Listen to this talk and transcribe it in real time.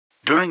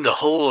during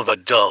the whole of a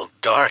dull,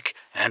 dark,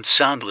 and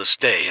soundless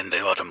day in the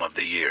autumn of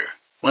the year,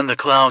 when the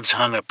clouds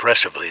hung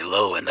oppressively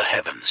low in the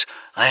heavens,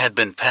 I had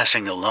been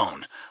passing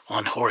alone,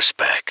 on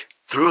horseback,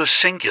 through a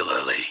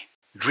singularly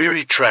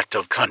dreary tract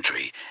of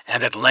country,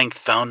 and at length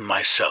found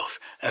myself,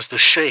 as the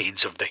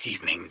shades of the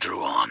evening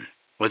drew on,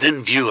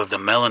 within view of the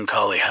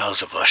melancholy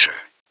House of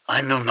Usher. I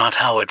know not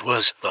how it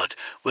was, but,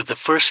 with the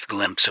first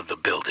glimpse of the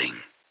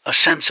building, a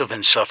sense of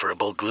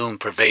insufferable gloom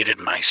pervaded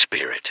my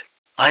spirit.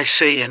 I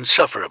say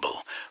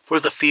insufferable, for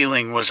the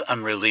feeling was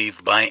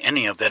unrelieved by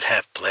any of that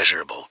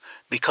half-pleasurable,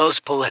 because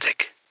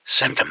poetic,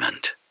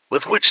 sentiment,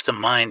 with which the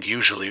mind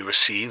usually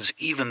receives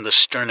even the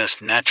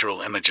sternest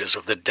natural images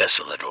of the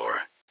desolate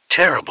or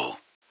terrible.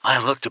 I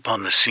looked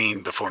upon the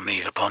scene before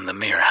me, upon the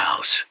mere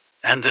house,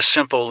 and the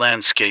simple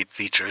landscape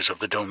features of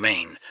the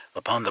domain,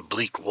 upon the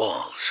bleak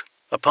walls,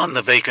 upon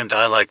the vacant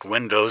eye-like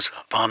windows,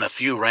 upon a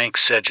few rank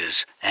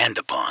sedges, and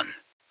upon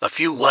a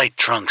few white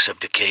trunks of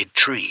decayed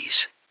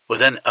trees,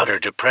 with an utter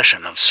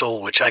depression of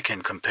soul which I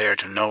can compare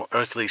to no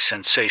earthly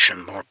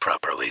sensation more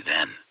properly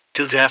than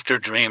to the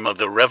after-dream of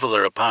the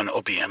reveller upon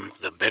opium,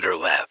 the bitter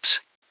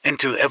lapse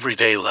into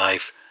everyday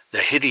life,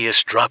 the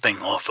hideous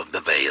dropping off of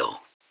the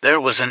veil.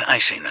 There was an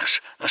iciness,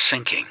 a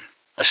sinking,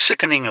 a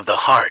sickening of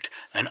the heart,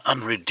 an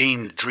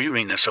unredeemed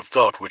dreariness of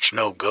thought which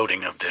no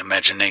goading of the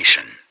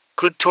imagination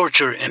could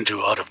torture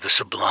into out of the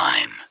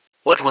sublime.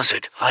 What was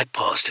it? I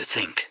paused to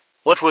think.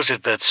 What was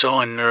it that so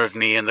unnerved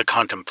me in the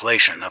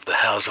contemplation of the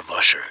House of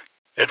Usher?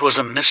 It was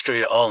a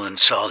mystery all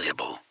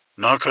insoluble,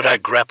 nor could I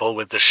grapple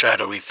with the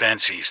shadowy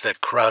fancies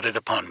that crowded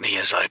upon me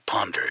as I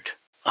pondered.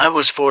 I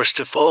was forced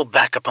to fall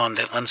back upon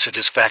the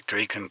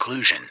unsatisfactory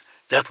conclusion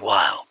that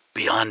while,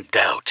 beyond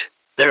doubt,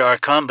 there are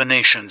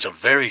combinations of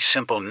very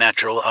simple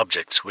natural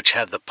objects which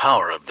have the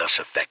power of thus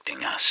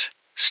affecting us,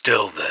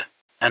 still the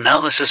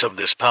analysis of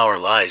this power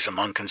lies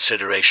among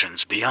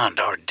considerations beyond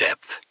our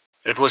depth.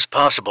 It was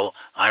possible,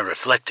 I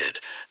reflected,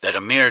 that a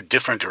mere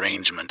different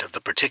arrangement of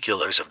the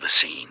particulars of the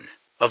scene,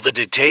 of the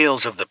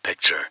details of the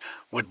picture,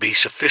 would be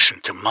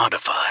sufficient to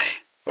modify,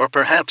 or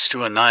perhaps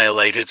to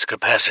annihilate its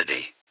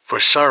capacity for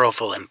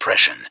sorrowful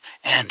impression,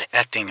 and,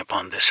 acting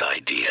upon this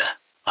idea,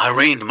 I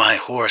reined my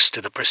horse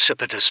to the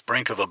precipitous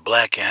brink of a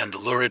black and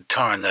lurid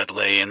tarn that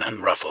lay in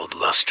unruffled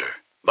luster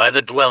by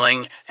the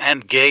dwelling,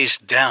 and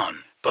gazed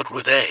down, but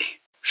with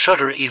a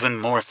shudder even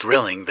more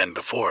thrilling than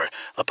before,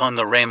 upon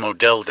the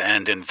remodeled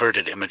and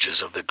inverted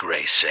images of the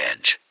grey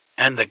sedge,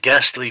 and the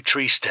ghastly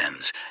tree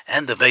stems,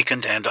 and the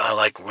vacant and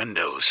eye-like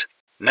windows.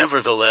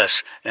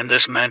 Nevertheless, in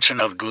this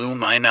mansion of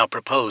gloom I now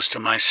proposed to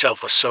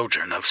myself a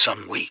sojourn of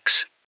some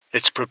weeks.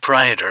 Its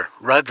proprietor,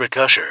 Roderick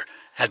Usher,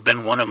 had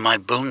been one of my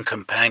boon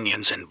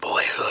companions in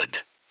boyhood,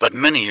 but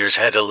many years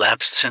had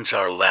elapsed since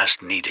our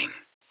last meeting.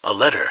 A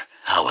letter,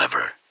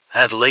 however,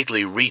 had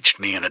lately reached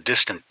me in a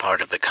distant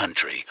part of the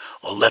country,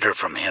 a letter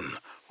from him,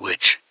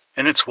 which,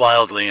 in its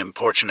wildly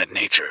importunate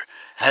nature,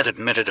 had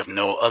admitted of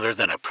no other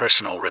than a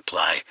personal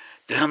reply.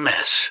 The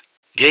MS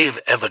gave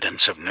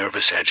evidence of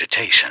nervous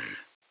agitation.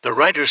 The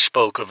writer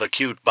spoke of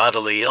acute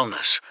bodily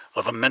illness,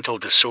 of a mental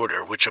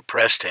disorder which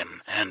oppressed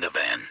him, and of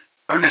an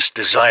earnest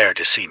desire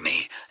to see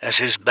me as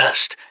his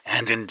best,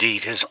 and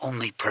indeed his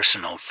only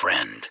personal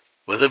friend,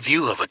 with a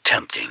view of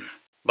attempting,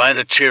 by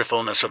the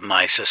cheerfulness of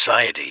my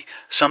society,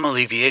 some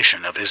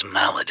alleviation of his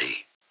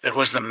malady. It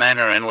was the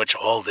manner in which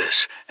all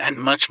this, and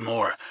much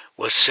more,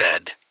 was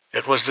said.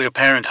 It was the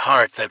apparent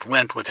heart that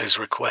went with his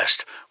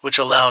request, which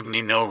allowed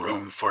me no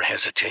room for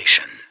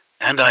hesitation,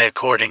 and I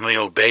accordingly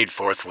obeyed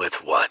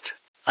forthwith what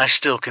I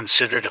still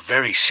considered a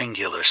very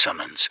singular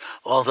summons,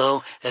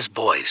 although, as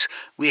boys,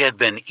 we had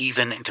been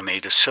even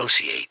intimate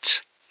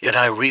associates. Yet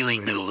I really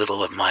knew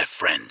little of my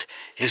friend.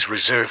 His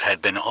reserve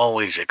had been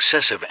always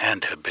excessive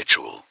and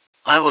habitual.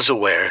 I was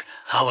aware,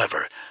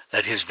 however,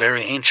 that his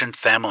very ancient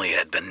family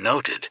had been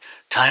noted,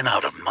 time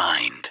out of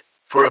mind,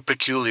 for a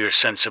peculiar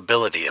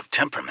sensibility of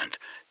temperament,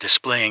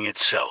 displaying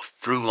itself,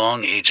 through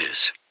long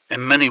ages,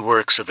 in many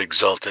works of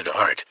exalted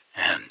art,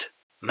 and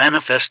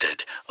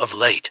manifested, of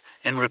late,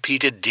 in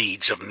repeated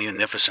deeds of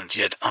munificent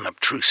yet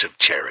unobtrusive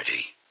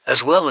charity,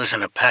 as well as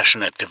in a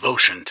passionate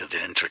devotion to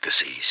the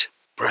intricacies,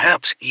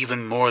 perhaps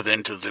even more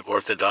than to the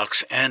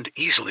orthodox and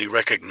easily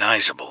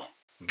recognizable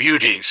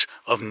beauties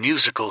of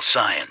musical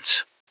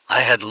science.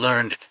 I had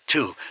learned,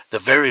 too, the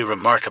very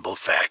remarkable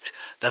fact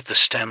that the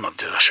stem of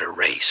the Usher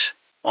race,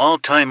 all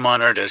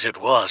time-honored as it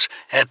was,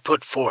 had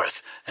put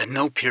forth, at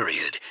no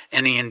period,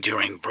 any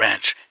enduring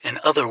branch. In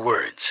other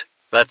words,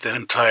 that the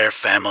entire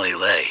family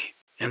lay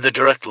in the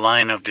direct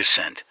line of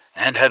descent,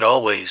 and had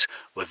always,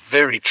 with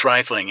very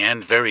trifling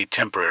and very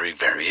temporary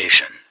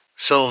variation,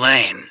 so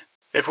lain.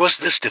 It was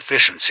this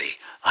deficiency,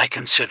 I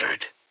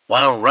considered,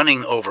 while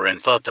running over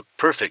in thought the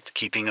perfect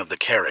keeping of the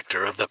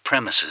character of the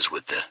premises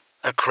with the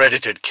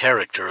accredited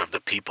character of the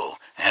people,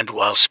 and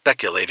while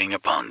speculating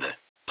upon the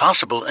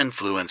possible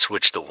influence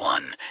which the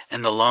one,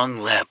 in the long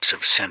lapse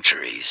of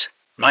centuries,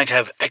 might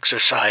have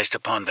exercised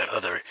upon the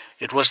other,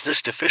 it was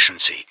this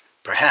deficiency,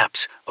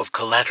 perhaps, of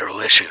collateral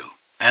issue,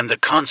 and the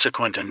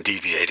consequent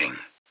undeviating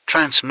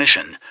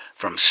transmission,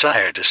 from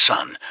sire to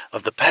son,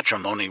 of the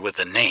patrimony with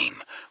the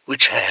name,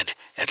 which had,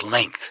 at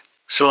length,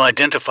 so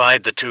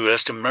identified the two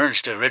as to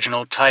merge the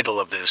original title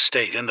of the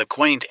estate in the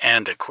quaint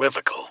and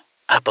equivocal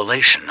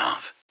appellation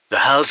of the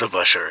House of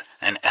Usher,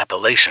 an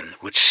appellation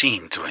which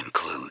seemed to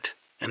include,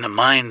 in the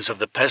minds of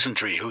the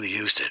peasantry who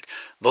used it,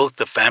 both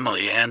the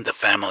family and the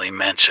family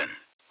mansion.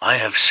 I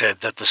have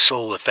said that the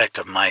sole effect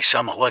of my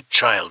somewhat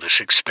childish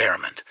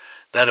experiment,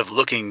 that of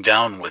looking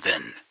down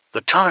within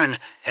the tarn,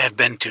 had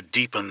been to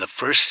deepen the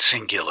first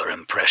singular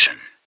impression.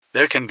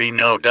 There can be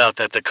no doubt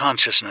that the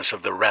consciousness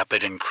of the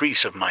rapid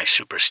increase of my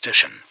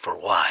superstition, for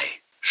why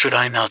should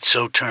I not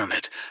so term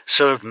it,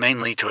 served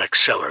mainly to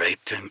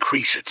accelerate, to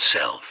increase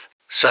itself.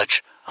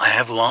 Such, I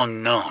have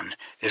long known,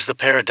 is the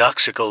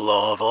paradoxical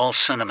law of all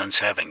sentiments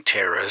having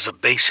terror as a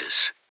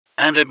basis.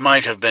 And it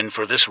might have been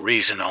for this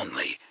reason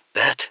only,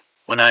 that,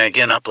 when I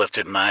again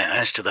uplifted my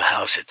eyes to the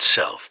house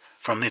itself,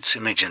 from its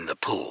image in the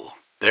pool,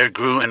 there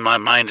grew in my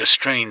mind a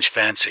strange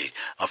fancy,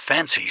 a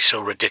fancy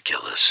so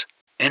ridiculous,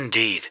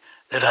 indeed,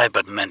 that I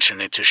but mention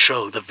it to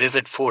show the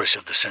vivid force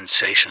of the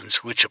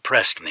sensations which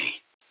oppressed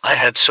me. I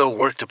had so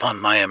worked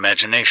upon my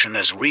imagination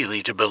as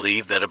really to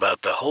believe that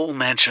about the whole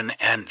mansion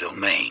and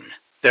domain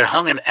there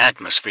hung an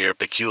atmosphere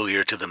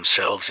peculiar to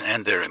themselves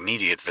and their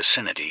immediate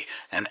vicinity,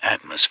 an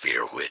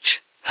atmosphere which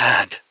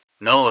had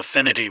no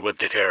affinity with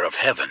the air of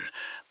heaven,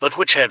 but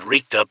which had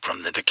reeked up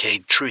from the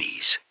decayed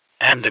trees,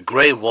 and the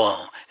grey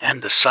wall,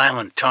 and the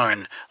silent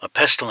tarn, a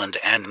pestilent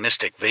and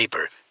mystic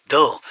vapor,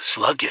 dull,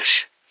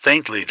 sluggish,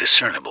 faintly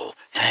discernible,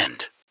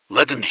 and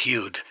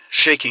leaden-hued,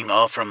 shaking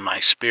off from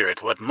my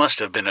spirit what must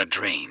have been a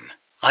dream.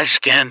 I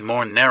scanned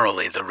more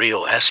narrowly the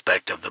real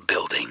aspect of the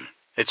building.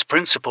 Its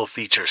principal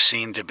feature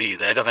seemed to be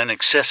that of an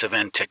excessive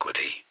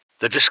antiquity.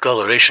 The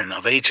discoloration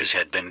of ages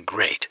had been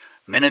great.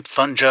 Minute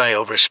fungi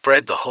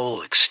overspread the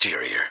whole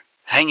exterior,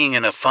 hanging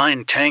in a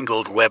fine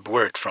tangled web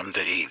work from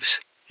the eaves.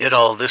 Yet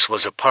all this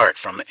was apart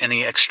from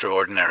any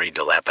extraordinary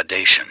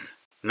dilapidation.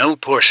 No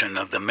portion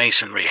of the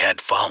masonry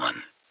had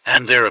fallen,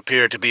 and there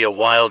appeared to be a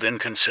wild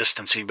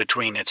inconsistency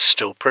between its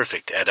still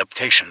perfect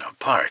adaptation of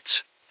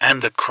parts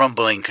and the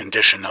crumbling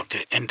condition of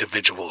the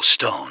individual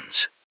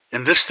stones.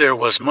 In this there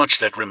was much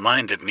that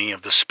reminded me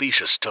of the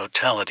specious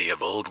totality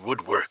of old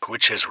woodwork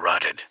which has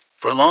rotted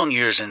for long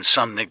years in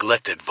some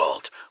neglected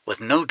vault, with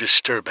no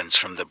disturbance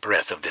from the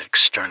breath of the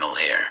external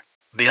air.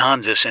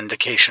 Beyond this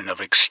indication of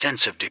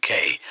extensive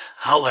decay,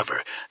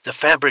 however, the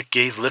fabric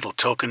gave little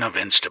token of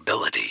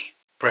instability.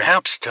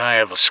 Perhaps the eye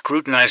of a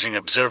scrutinizing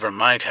observer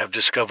might have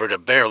discovered a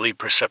barely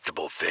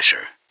perceptible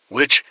fissure,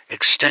 which,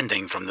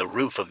 extending from the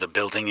roof of the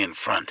building in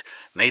front,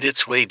 made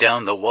its way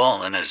down the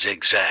wall in a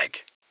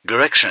zigzag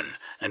direction,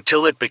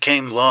 until it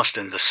became lost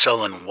in the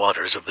sullen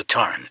waters of the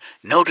tarn.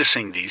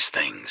 Noticing these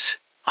things,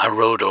 I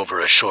rode over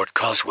a short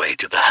causeway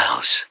to the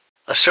house.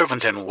 A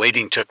servant in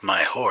waiting took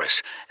my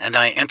horse, and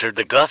I entered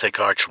the Gothic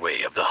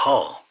archway of the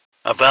hall.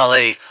 A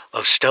valet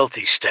of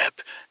stealthy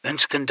step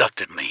thence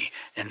conducted me,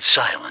 in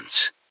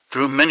silence,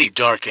 through many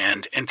dark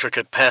and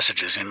intricate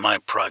passages in my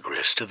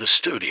progress to the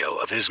studio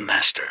of his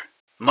master.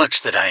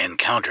 Much that I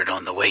encountered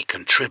on the way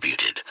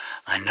contributed,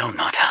 I know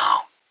not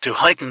how, to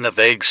heighten the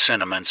vague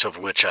sentiments of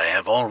which I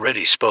have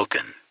already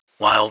spoken.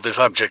 Wild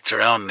objects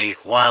around me,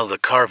 while the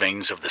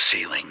carvings of the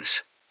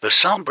ceilings, the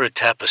sombre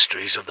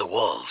tapestries of the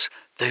walls,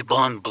 the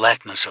blond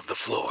blackness of the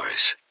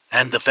floors,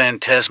 and the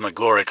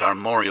phantasmagoric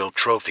armorial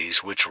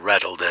trophies which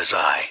rattled as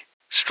I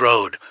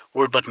strode,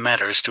 were but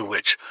matters to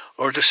which,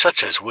 or to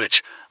such as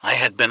which, I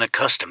had been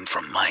accustomed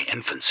from my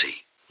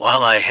infancy.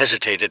 While I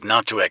hesitated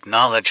not to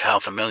acknowledge how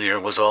familiar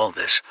was all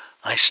this,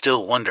 I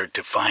still wondered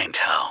to find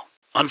how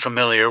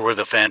unfamiliar were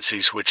the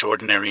fancies which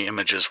ordinary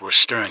images were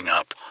stirring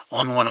up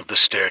on one of the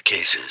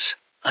staircases.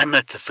 I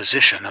met the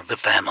physician of the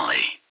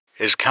family.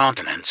 His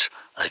countenance,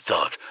 I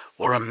thought,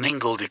 wore a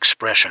mingled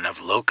expression of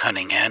low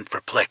cunning and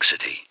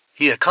perplexity.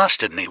 He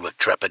accosted me with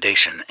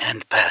trepidation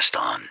and passed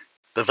on.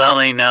 The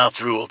valet now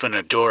threw open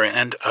a door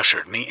and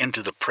ushered me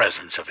into the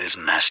presence of his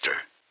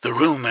master. The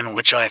room in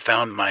which I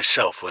found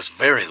myself was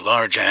very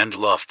large and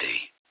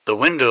lofty. The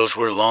windows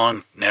were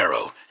long,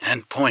 narrow,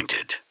 and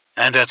pointed,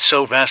 and at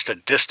so vast a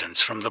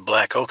distance from the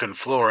black oaken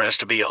floor as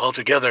to be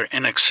altogether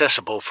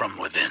inaccessible from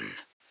within.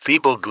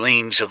 Feeble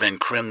gleams of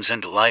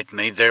encrimsoned light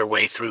made their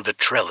way through the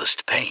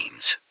trellised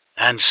panes,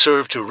 and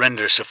served to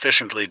render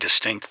sufficiently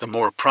distinct the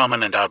more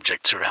prominent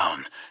objects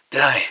around.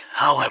 I,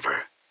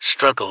 however,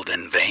 struggled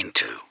in vain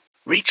to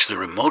reach the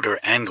remoter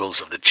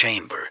angles of the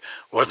chamber,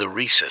 or the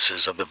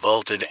recesses of the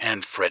vaulted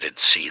and fretted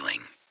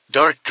ceiling.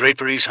 Dark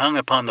draperies hung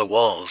upon the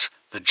walls.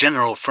 The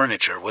general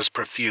furniture was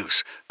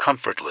profuse,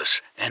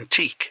 comfortless,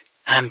 antique,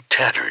 and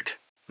tattered.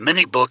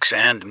 Many books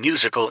and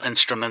musical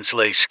instruments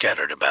lay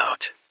scattered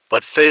about,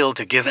 but failed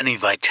to give any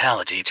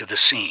vitality to the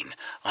scene.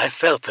 I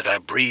felt that I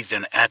breathed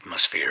an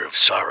atmosphere of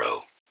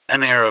sorrow.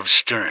 An air of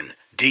stern,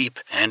 deep,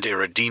 and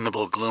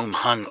irredeemable gloom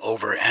hung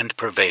over and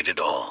pervaded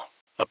all.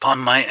 Upon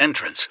my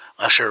entrance,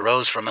 Usher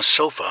rose from a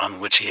sofa on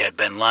which he had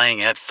been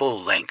lying at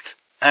full length,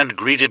 and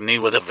greeted me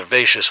with a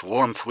vivacious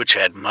warmth which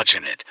had much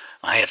in it,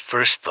 I at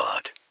first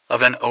thought,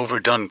 of an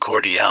overdone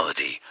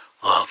cordiality,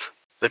 of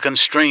the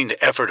constrained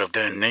effort of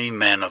the inane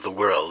man of the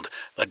world.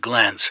 A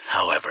glance,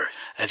 however,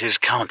 at his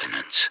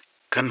countenance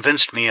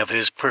convinced me of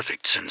his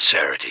perfect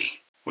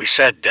sincerity. We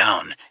sat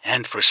down,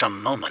 and for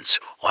some moments,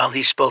 while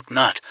he spoke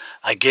not,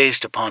 I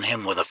gazed upon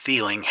him with a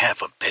feeling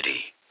half of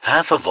pity,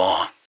 half of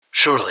awe.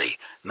 Surely,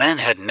 man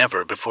had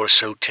never before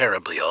so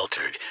terribly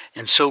altered,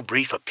 in so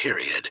brief a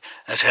period,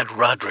 as had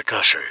Roderick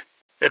Usher.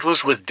 It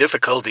was with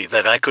difficulty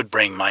that I could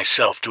bring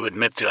myself to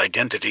admit the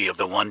identity of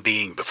the one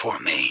being before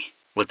me,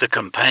 with the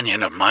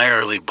companion of my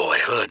early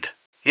boyhood.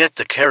 Yet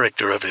the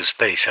character of his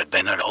face had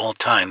been at all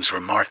times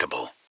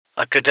remarkable.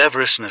 A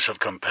cadaverousness of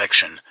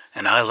complexion,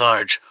 an eye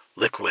large,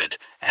 liquid,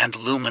 and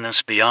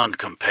luminous beyond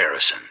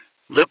comparison.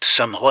 Lips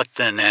somewhat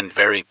thin and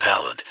very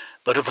pallid,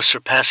 but of a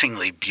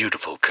surpassingly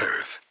beautiful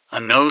curve. A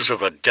nose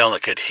of a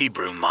delicate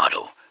Hebrew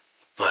model,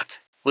 but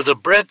with a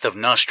breadth of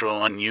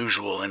nostril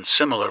unusual in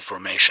similar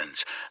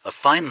formations, a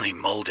finely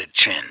molded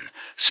chin,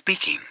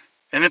 speaking,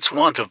 in its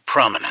want of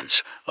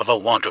prominence, of a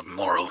want of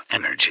moral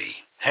energy.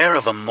 Hair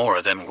of a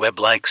more than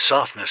web-like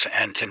softness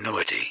and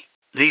tenuity.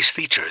 These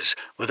features,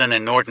 with an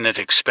inordinate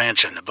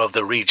expansion above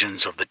the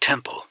regions of the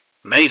temple,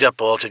 made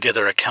up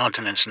altogether a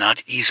countenance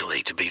not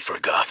easily to be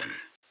forgotten.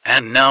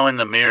 And now in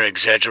the mere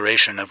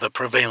exaggeration of the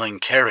prevailing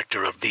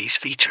character of these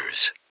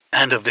features,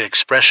 and of the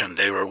expression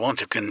they were wont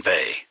to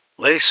convey,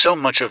 lay so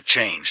much of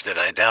change that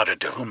I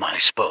doubted to whom I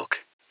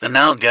spoke. The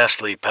now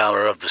ghastly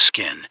pallor of the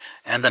skin,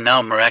 and the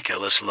now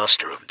miraculous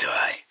luster of the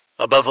eye,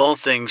 above all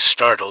things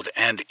startled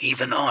and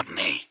even awed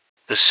me.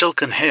 The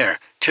silken hair,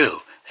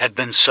 too, had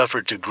been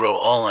suffered to grow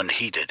all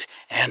unheeded,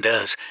 and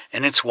as,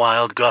 in its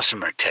wild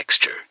gossamer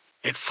texture,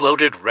 it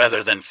floated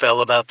rather than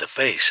fell about the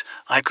face,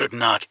 I could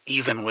not,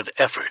 even with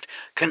effort,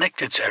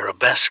 connect its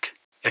arabesque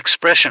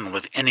expression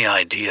with any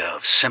idea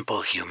of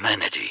simple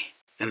humanity.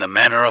 In the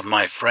manner of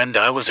my friend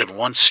I was at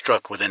once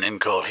struck with an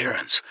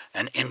incoherence,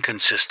 an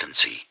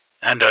inconsistency,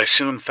 and I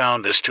soon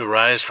found this to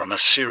rise from a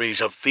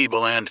series of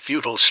feeble and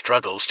futile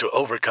struggles to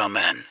overcome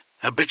an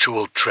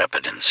habitual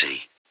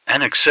trepidancy,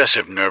 an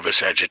excessive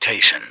nervous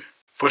agitation.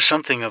 For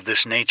something of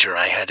this nature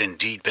I had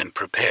indeed been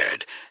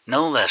prepared,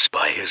 no less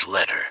by his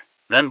letter,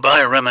 than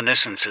by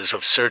reminiscences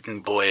of certain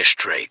boyish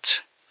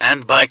traits,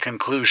 and by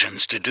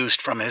conclusions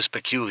deduced from his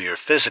peculiar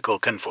physical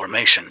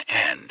conformation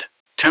and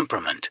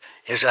temperament.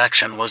 His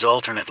action was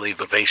alternately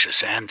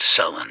vivacious and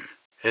sullen.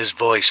 His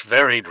voice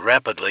varied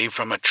rapidly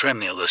from a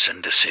tremulous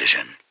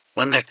indecision,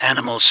 when the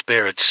animal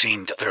spirit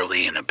seemed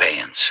utterly in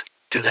abeyance,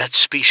 to that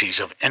species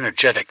of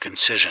energetic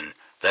concision,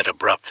 that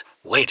abrupt,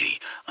 weighty,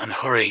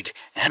 unhurried,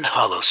 and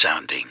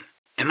hollow-sounding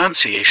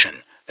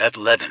enunciation, that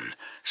leaden,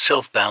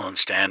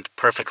 self-balanced, and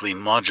perfectly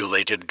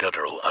modulated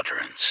guttural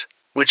utterance,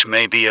 which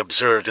may be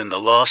observed in the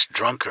lost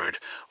drunkard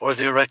or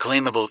the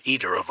irreclaimable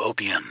eater of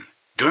opium.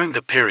 During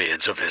the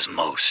periods of his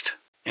most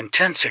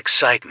intense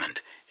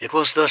excitement, it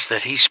was thus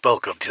that he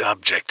spoke of the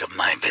object of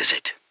my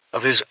visit,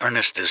 of his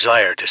earnest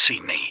desire to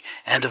see me,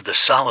 and of the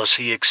solace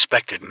he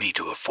expected me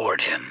to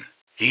afford him.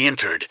 He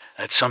entered,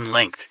 at some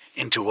length,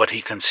 into what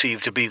he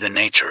conceived to be the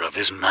nature of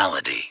his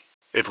malady.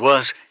 It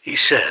was, he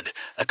said,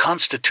 a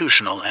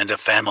constitutional and a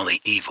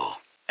family evil,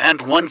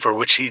 and one for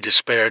which he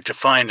despaired to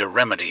find a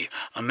remedy,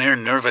 a mere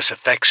nervous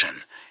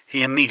affection,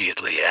 he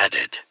immediately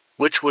added,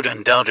 which would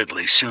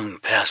undoubtedly soon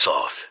pass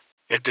off.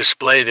 It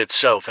displayed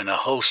itself in a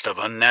host of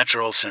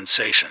unnatural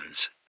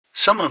sensations.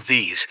 Some of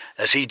these,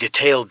 as he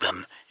detailed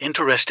them,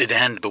 interested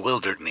and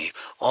bewildered me,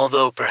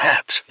 although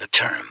perhaps the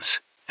terms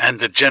and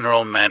the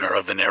general manner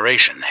of the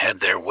narration had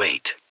their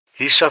weight.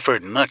 He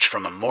suffered much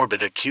from a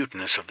morbid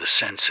acuteness of the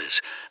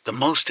senses. The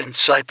most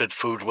insipid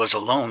food was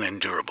alone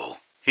endurable.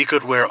 He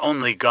could wear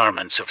only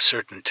garments of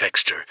certain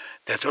texture,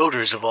 that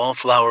odors of all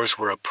flowers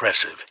were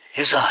oppressive.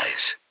 His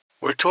eyes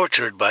were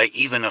tortured by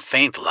even a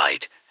faint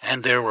light,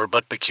 and there were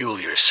but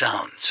peculiar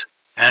sounds,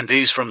 and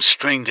these from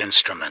stringed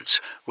instruments,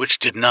 which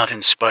did not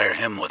inspire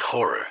him with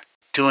horror.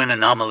 To an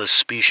anomalous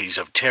species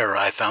of terror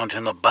I found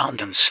him a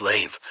bounden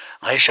slave.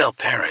 "I shall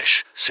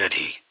perish," said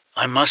he.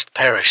 "I must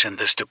perish in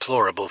this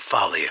deplorable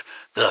folly.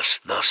 Thus,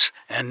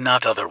 and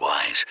not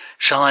otherwise,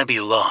 shall I be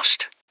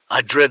lost.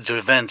 I dread the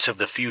events of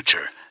the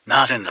future,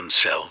 not in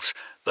themselves,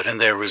 but in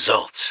their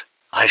results.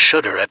 I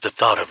shudder at the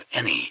thought of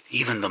any,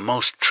 even the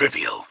most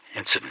trivial,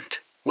 incident,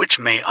 which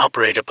may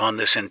operate upon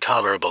this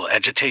intolerable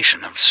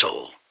agitation of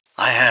soul.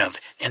 I have,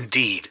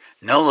 indeed,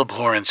 no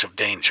abhorrence of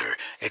danger,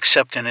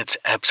 except in its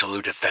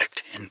absolute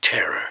effect, in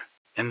terror.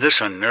 In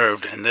this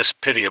unnerved and this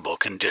pitiable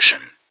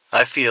condition,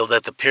 I feel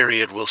that the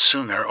period will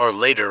sooner or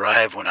later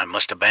arrive when I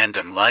must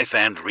abandon life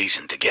and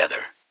reason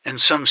together, in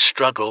some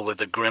struggle with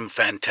the grim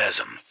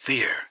phantasm,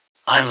 fear.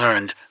 I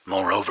learned,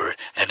 moreover,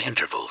 at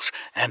intervals,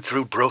 and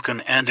through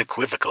broken and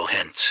equivocal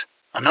hints,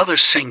 another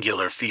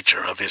singular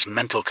feature of his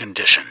mental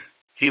condition.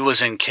 He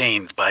was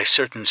enchained by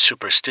certain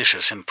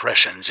superstitious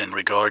impressions in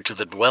regard to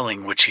the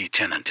dwelling which he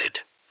tenanted,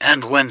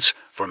 and whence,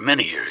 for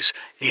many years,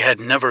 he had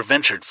never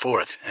ventured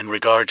forth in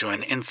regard to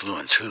an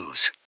influence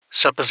whose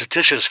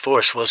supposititious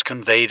force was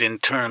conveyed in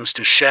terms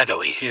too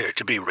shadowy here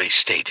to be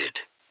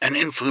restated. an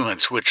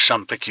influence which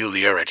some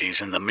peculiarities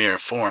in the mere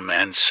form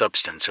and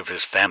substance of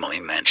his family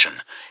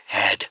mansion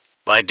had,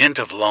 by dint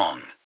of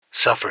long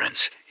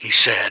sufferance, he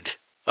said,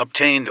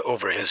 obtained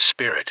over his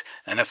spirit,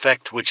 an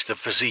effect which the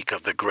physique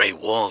of the grey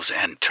walls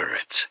and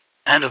turrets,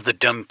 and of the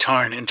dim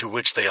tarn into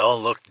which they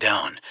all looked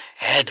down,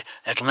 had,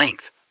 at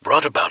length,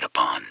 brought about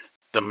upon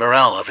the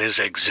morale of his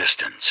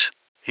existence.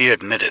 He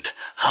admitted,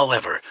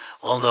 however,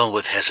 although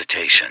with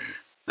hesitation,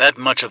 that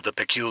much of the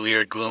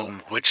peculiar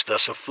gloom which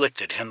thus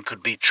afflicted him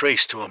could be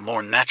traced to a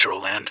more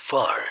natural and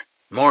far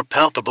more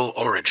palpable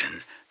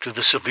origin, to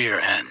the severe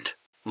and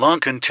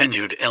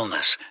long-continued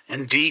illness,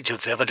 indeed to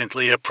the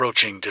evidently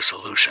approaching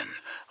dissolution,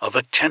 of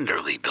a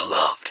tenderly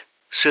beloved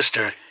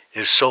sister,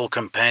 his sole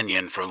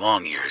companion for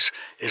long years,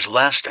 his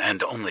last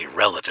and only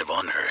relative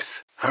on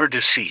earth. Her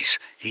decease,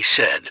 he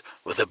said,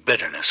 with a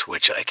bitterness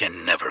which I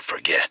can never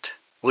forget,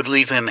 would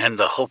leave him and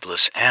the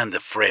hopeless and the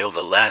frail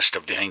the last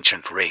of the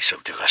ancient race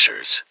of the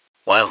Ushers.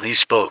 While he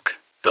spoke,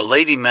 the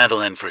Lady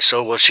Madeline, for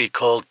so was she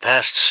called,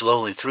 passed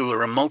slowly through a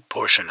remote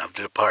portion of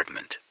the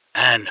apartment,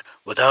 and,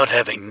 without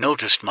having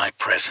noticed my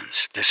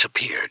presence,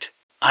 disappeared.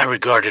 I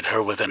regarded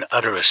her with an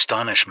utter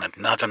astonishment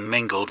not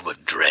unmingled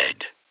with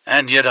dread,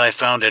 and yet I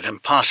found it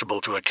impossible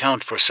to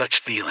account for such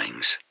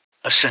feelings.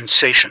 A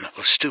sensation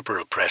of stupor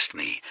oppressed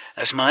me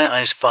as my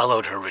eyes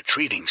followed her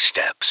retreating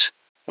steps.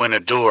 When a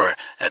door,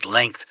 at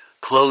length,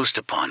 closed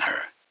upon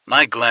her,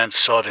 my glance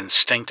sought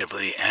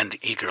instinctively and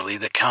eagerly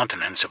the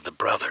countenance of the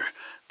brother,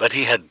 but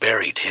he had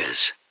buried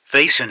his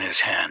face in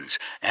his hands,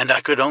 and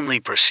I could only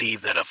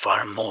perceive that a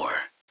far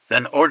more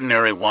than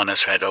ordinary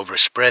wanness had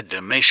overspread the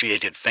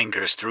emaciated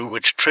fingers through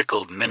which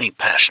trickled many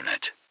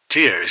passionate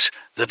tears.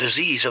 The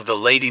disease of the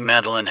Lady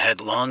Madeline had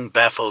long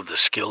baffled the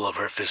skill of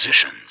her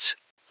physicians.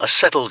 A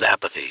settled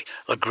apathy,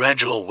 a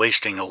gradual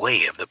wasting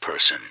away of the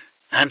person,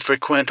 and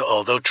frequent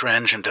although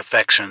transient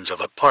affections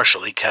of a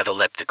partially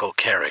cataleptical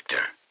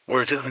character,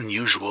 were the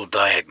unusual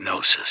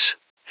diagnosis.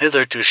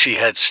 Hitherto she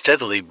had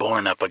steadily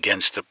borne up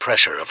against the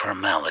pressure of her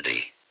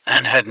malady,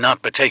 and had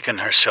not betaken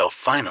herself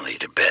finally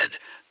to bed,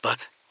 but,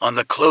 on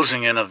the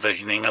closing in of the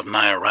evening of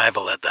my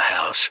arrival at the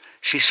house,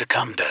 she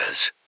succumbed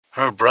as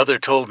her brother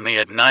told me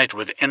at night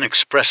with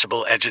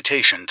inexpressible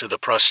agitation to the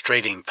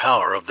prostrating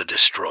power of the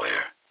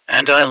destroyer.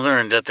 And I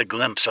learned that the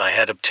glimpse I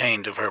had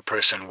obtained of her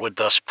person would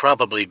thus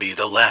probably be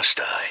the last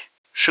I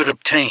should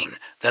obtain,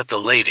 that the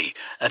lady,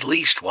 at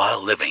least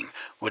while living,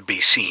 would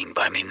be seen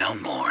by me no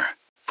more.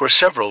 For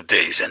several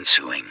days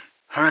ensuing,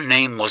 her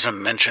name wasn't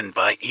mentioned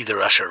by either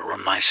Usher or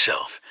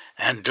myself,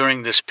 and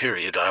during this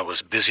period I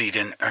was busied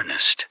in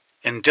earnest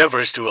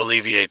endeavors to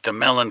alleviate the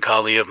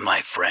melancholy of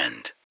my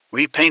friend.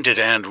 We painted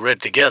and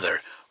read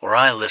together, or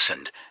I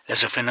listened,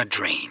 as if in a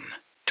dream,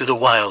 to the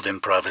wild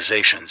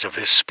improvisations of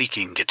his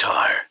speaking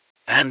guitar.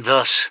 And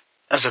thus,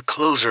 as a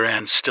closer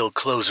and still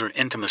closer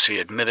intimacy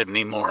admitted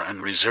me more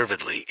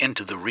unreservedly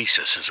into the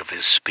recesses of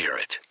his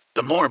spirit,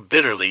 the more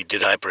bitterly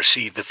did I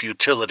perceive the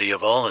futility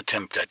of all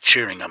attempt at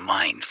cheering a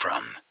mind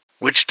from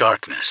which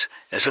darkness,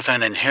 as if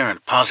an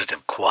inherent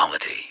positive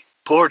quality,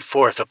 poured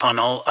forth upon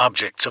all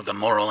objects of the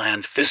moral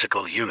and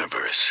physical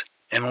universe,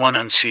 in one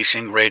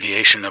unceasing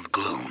radiation of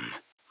gloom.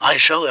 I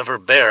shall ever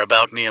bear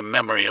about me a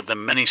memory of the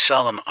many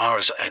solemn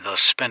hours I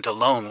thus spent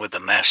alone with the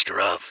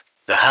master of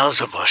the House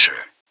of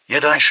Usher.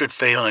 Yet I should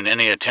fail in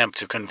any attempt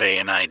to convey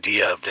an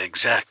idea of the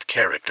exact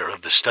character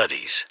of the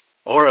studies,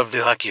 or of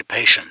the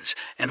occupations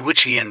in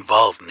which he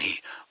involved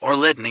me, or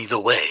led me the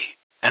way.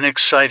 An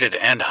excited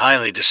and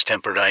highly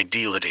distempered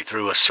ideality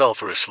threw a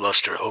sulphurous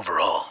luster over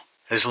all.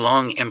 His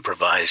long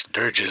improvised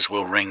dirges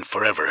will ring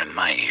forever in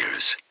my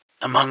ears.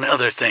 Among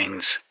other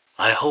things,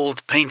 I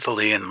hold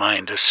painfully in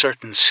mind a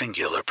certain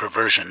singular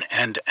perversion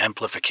and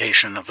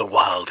amplification of the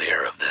wild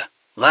air of the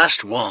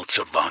last waltz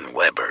of von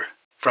Weber,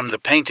 from the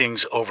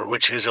paintings over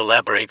which his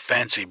elaborate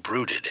fancy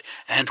brooded,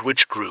 and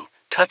which grew,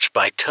 touch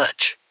by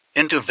touch,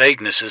 into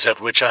vaguenesses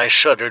at which I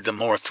shuddered the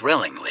more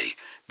thrillingly,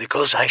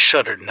 because I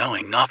shuddered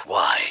knowing not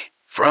why.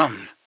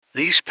 From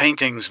these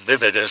paintings,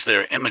 vivid as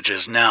their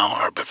images now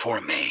are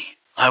before me,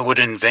 I would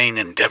in vain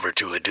endeavor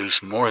to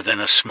adduce more than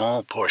a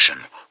small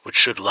portion which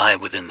should lie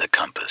within the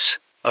compass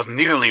of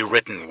merely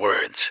written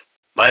words.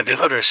 By the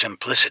utter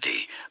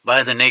simplicity,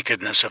 by the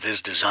nakedness of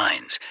his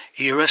designs,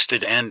 he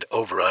arrested and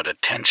overawed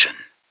attention.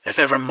 If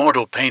ever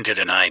mortal painted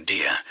an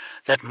idea,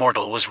 that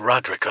mortal was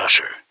Roderick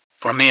Usher.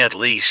 For me at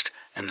least,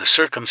 in the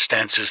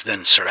circumstances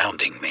then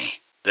surrounding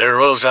me, there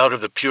arose out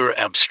of the pure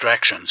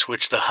abstractions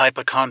which the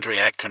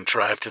hypochondriac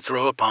contrived to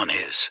throw upon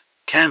his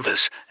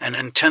canvas an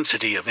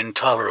intensity of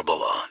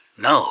intolerable awe,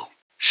 no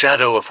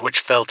shadow of which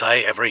felt I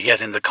ever yet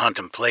in the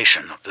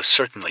contemplation of the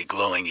certainly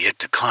glowing yet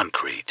to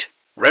concrete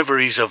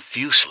reveries of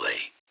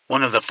Fuseli,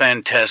 one of the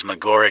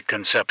phantasmagoric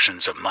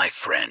conceptions of my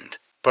friend,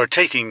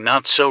 partaking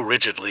not so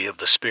rigidly of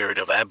the spirit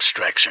of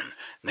abstraction,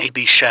 may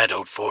be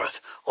shadowed forth,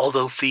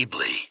 although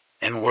feebly,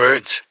 in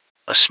words.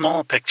 A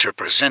small picture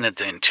presented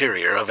the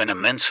interior of an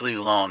immensely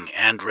long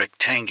and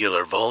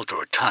rectangular vault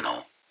or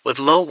tunnel, with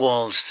low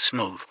walls,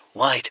 smooth,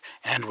 white,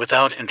 and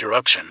without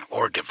interruption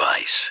or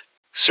device.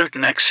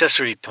 Certain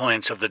accessory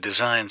points of the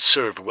design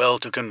served well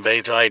to convey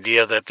the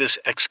idea that this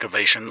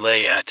excavation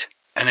lay at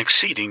an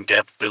exceeding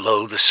depth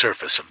below the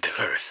surface of the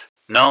earth.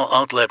 No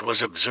outlet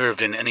was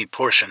observed in any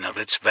portion of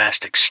its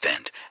vast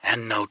extent,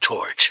 and no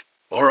torch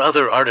or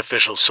other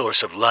artificial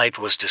source of light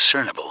was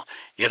discernible,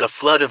 yet a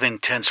flood of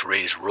intense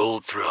rays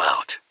rolled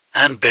throughout,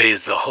 and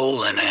bathed the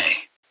whole in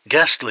a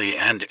ghastly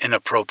and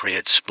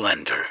inappropriate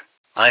splendor.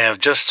 I have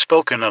just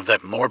spoken of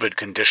that morbid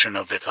condition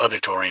of the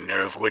auditory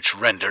nerve which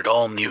rendered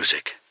all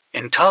music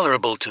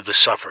intolerable to the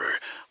sufferer,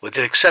 with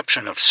the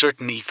exception of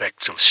certain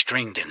effects of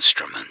stringed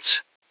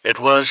instruments. It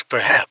was,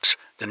 perhaps,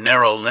 the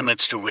narrow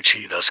limits to which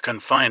he thus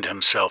confined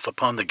himself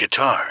upon the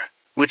guitar,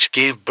 which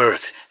gave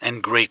birth, in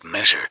great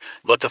measure,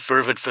 but the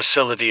fervid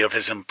facility of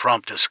his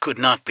impromptus could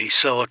not be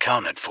so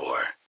accounted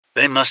for.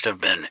 They must have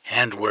been,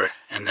 and were,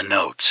 in the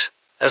notes,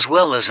 as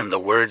well as in the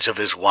words of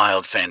his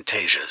wild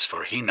fantasias,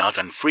 for he not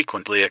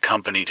unfrequently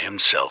accompanied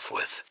himself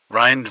with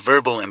rhymed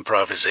verbal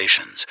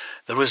improvisations,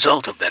 the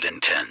result of that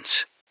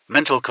intense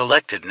mental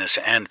collectedness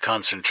and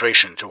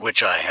concentration to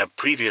which I have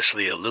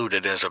previously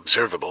alluded as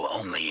observable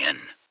only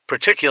in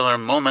particular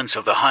moments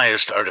of the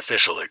highest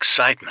artificial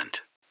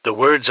excitement. The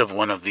words of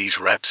one of these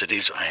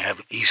rhapsodies I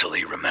have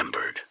easily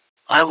remembered.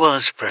 I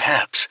was,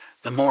 perhaps,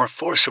 the more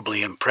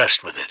forcibly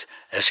impressed with it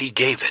as he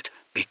gave it,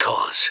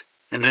 because,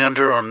 in the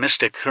under or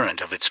mystic current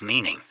of its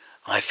meaning,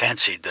 I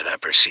fancied that I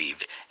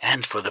perceived,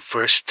 and for the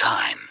first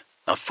time,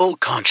 a full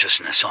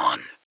consciousness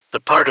on the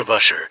part of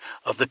Usher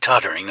of the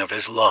tottering of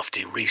his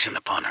lofty reason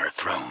upon her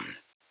throne.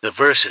 The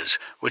verses,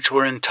 which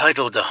were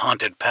entitled The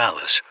Haunted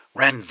Palace,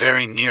 ran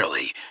very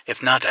nearly,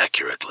 if not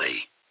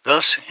accurately.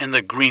 Thus, in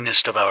the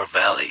greenest of our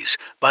valleys,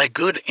 by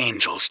good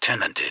angels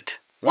tenanted,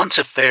 once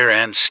a fair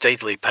and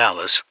stately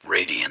palace,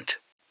 radiant.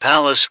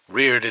 Palace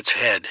reared its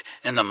head,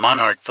 in the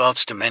monarch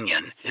thought's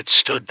dominion, it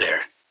stood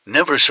there.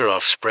 Never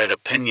seraph spread a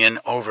pinion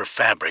over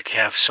fabric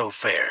half so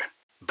fair.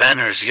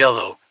 Banners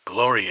yellow,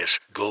 glorious,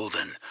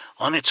 golden,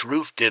 on its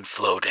roof did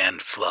float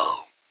and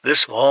flow.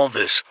 All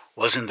this,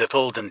 was in the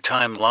olden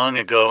time long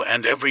ago,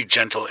 and every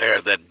gentle air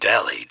that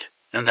dallied,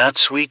 in that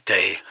sweet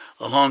day,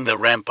 along the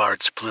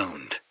ramparts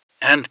plumed,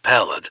 and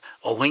pallid,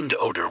 a winged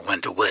odor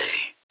went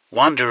away.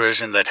 Wanderers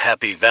in that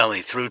happy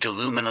valley through to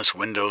luminous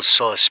windows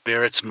saw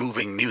spirits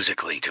moving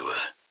musically to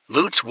a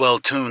lute's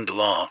well-tuned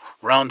law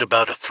round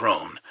about a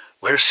throne,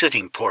 where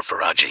sitting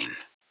Porphyrogene,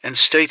 in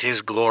state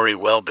his glory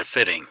well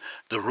befitting,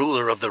 the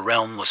ruler of the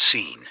realm was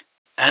seen.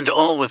 And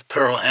all with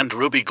pearl and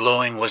ruby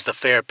glowing was the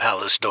fair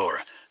palace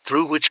door,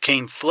 through which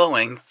came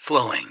flowing,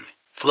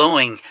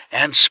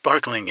 and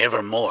sparkling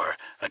evermore,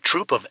 a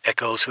troop of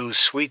echoes whose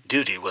sweet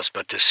duty was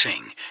but to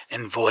sing,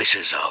 in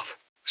voices of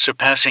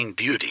surpassing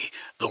beauty,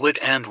 the wit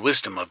and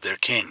wisdom of their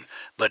king,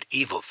 but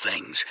evil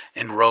things,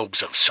 in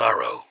robes of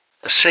sorrow,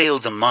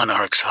 assailed the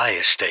monarch's high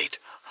estate.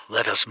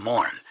 Let us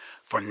mourn,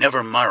 for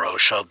never morrow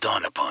shall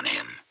dawn upon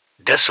him.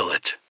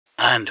 Desolate,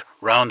 and,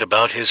 round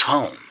about his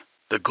home,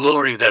 the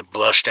glory that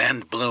blushed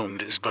and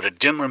bloomed is but a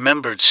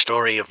dim-remembered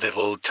story of the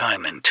old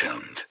time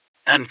entombed.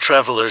 And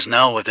travelers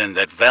now within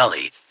that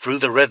valley, through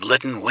the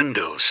red-litten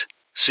windows,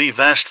 see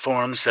vast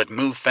forms that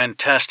move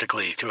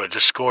fantastically to a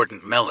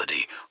discordant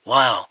melody,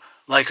 while,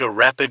 like a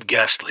rapid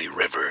ghastly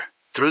river,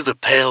 through the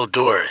pale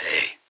door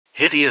a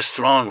hideous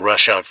throng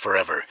rush out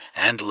forever,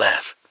 and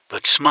laugh,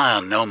 but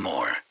smile no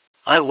more.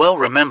 I well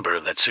remember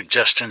that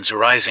suggestions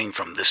arising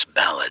from this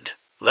ballad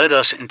led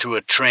us into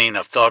a train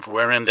of thought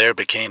wherein there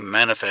became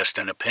manifest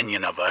an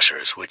opinion of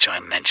Usher's which I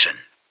mention,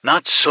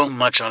 not so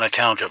much on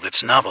account of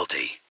its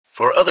novelty,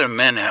 for other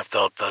men have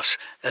thought thus,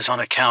 as on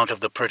account of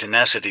the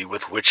pertinacity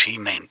with which he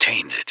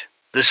maintained it.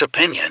 This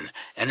opinion,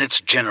 in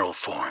its general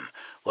form,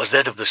 was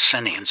that of the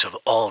sentience of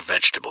all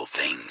vegetable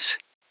things.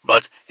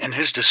 But, in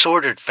his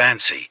disordered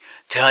fancy,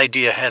 the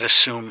idea had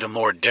assumed a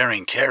more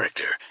daring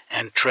character,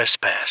 and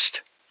trespassed,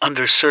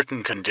 under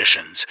certain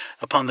conditions,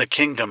 upon the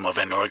kingdom of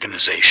an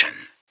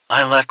organization.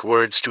 I lack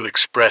words to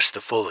express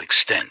the full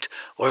extent,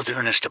 or the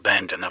earnest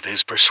abandon of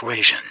his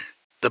persuasion.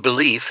 The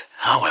belief,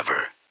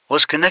 however,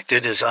 was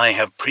connected, as I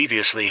have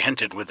previously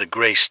hinted, with the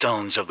grey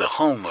stones of the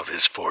home of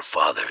his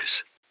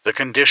forefathers. The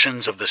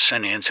conditions of the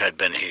sentience had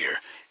been here,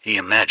 he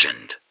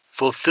imagined,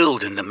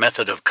 fulfilled in the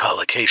method of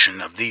collocation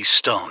of these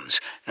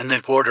stones, and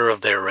the order of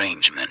their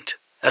arrangement,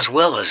 as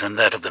well as in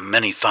that of the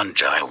many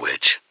fungi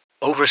which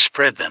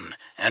overspread them,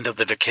 and of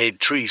the decayed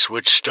trees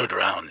which stood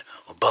around,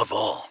 above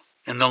all,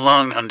 in the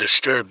long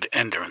undisturbed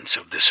endurance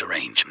of this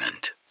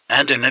arrangement,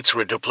 and in its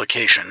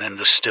reduplication in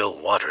the still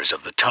waters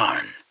of the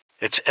tarn.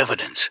 Its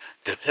evidence,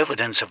 the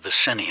evidence of the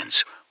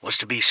sentience, was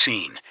to be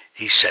seen,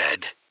 he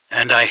said,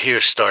 and I here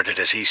started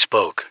as he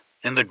spoke,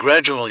 in the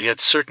gradual yet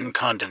certain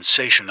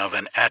condensation of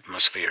an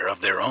atmosphere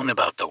of their own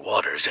about the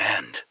waters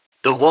and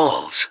the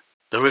walls.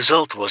 The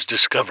result was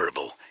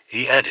discoverable,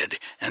 he added,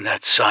 in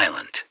that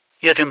silent,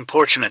 yet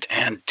importunate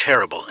and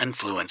terrible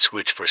influence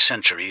which for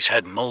centuries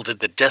had molded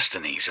the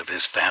destinies of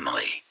his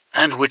family,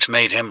 and which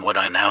made him what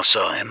I now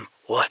saw him,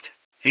 what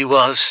he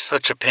was.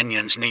 Such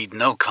opinions need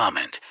no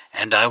comment,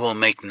 and I will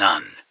make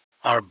none.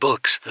 Our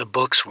books, the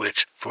books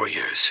which, for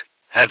years,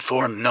 had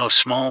formed no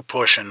small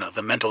portion of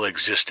the mental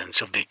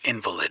existence of the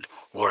invalid,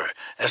 or,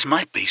 as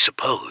might be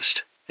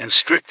supposed, in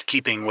strict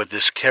keeping with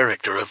this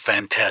character of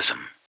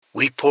phantasm.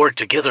 We pored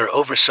together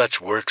over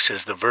such works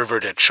as the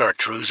Ververt et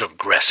Chartreuse of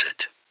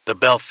Gresset, the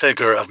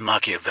Belphegor of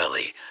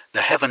Machiavelli,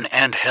 the Heaven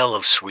and Hell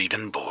of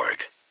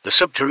Swedenborg, the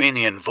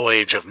Subterranean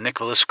Voyage of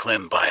Nicholas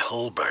Klim by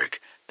Holberg,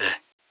 the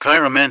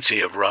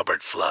Chiromancy of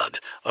Robert Flood,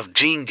 of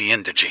Jean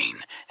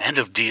d'Indigene, and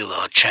of de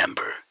la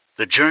Chambre,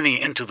 the Journey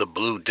into the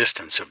Blue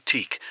Distance of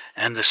Tieck,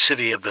 and the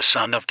City of the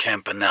Sun of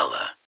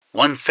Campanella.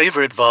 One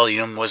favorite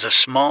volume was a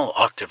small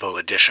octavo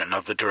edition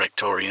of the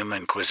Directorium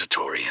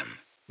Inquisitorium,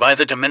 by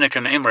the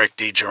Dominican Emmerich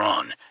de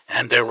Giron,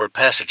 and there were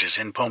passages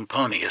in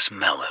Pomponius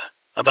Mela,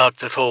 about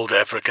the cold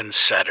African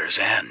satyrs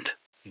and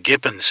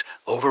Gibbons,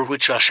 over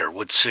which Usher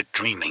would sit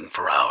dreaming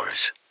for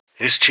hours.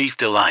 His chief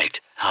delight,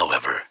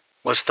 however,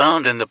 was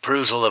found in the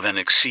perusal of an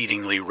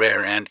exceedingly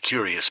rare and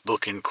curious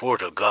book in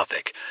quarto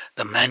Gothic,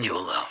 the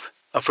Manual of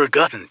a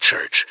Forgotten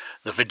Church,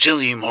 the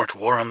Vigiliae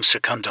Mortuorum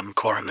Secundum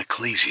Coram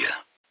Ecclesia.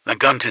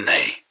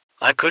 Naguntine.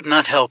 I could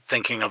not help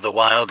thinking of the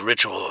wild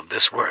ritual of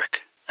this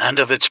work, and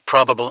of its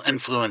probable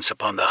influence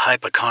upon the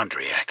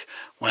hypochondriac,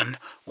 when,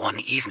 one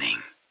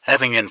evening,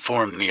 having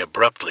informed me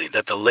abruptly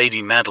that the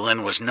Lady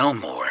Madeline was no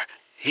more,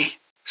 he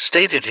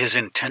stated his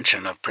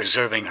intention of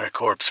preserving her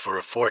corpse for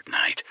a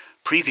fortnight,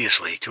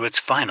 previously to its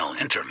final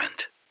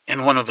interment,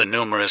 in one of the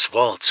numerous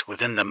vaults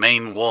within the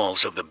main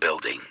walls of the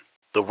building.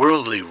 The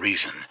worldly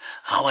reason,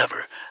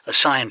 however,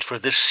 assigned for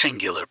this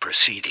singular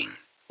proceeding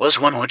was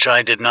one which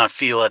I did not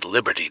feel at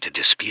liberty to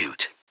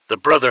dispute. The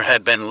brother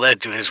had been led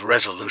to his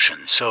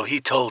resolution, so he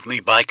told me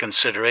by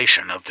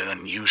consideration of the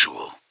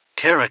unusual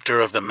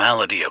character of the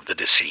malady of the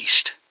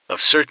deceased,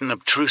 of certain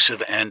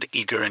obtrusive and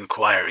eager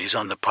inquiries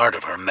on the part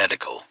of her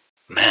medical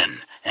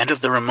men, and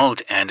of the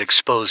remote and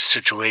exposed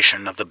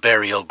situation of the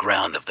burial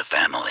ground of the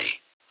family.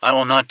 I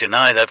will not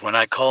deny that when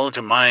I called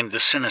to mind the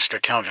sinister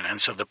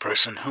countenance of the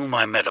person whom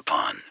I met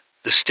upon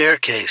the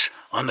staircase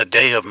on the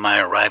day of my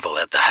arrival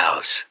at the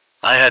house,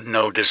 I had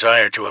no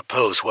desire to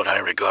oppose what I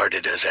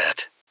regarded as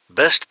at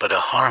best but a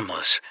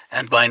harmless,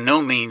 and by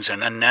no means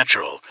an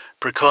unnatural,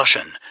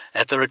 precaution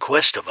at the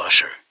request of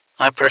Usher.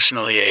 I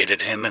personally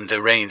aided him in the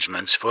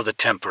arrangements for the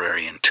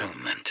temporary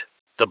entombment.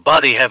 The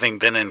body having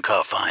been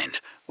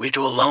encoffined, we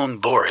two alone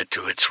bore it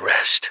to its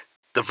rest.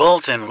 The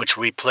vault in which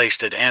we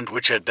placed it, and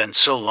which had been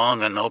so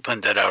long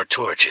unopened that our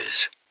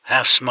torches,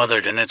 half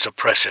smothered in its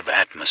oppressive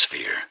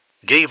atmosphere,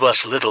 gave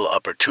us little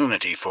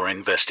opportunity for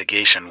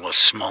investigation, was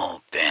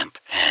small, damp,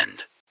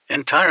 and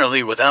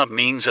entirely without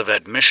means of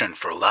admission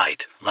for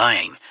light,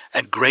 lying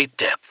at great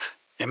depth,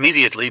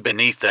 immediately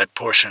beneath that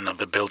portion of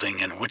the building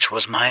in which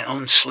was my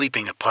own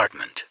sleeping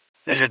apartment.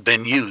 It had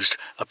been used,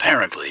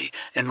 apparently,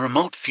 in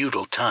remote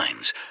feudal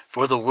times,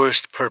 for the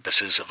worst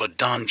purposes of a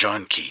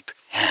donjon keep,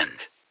 and,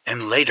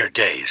 in later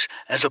days,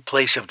 as a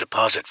place of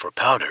deposit for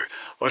powder,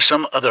 or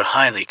some other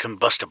highly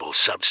combustible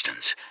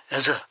substance,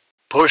 as a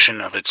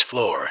portion of its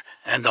floor,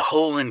 and the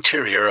whole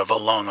interior of a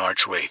long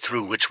archway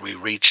through which we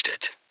reached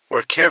it,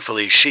 were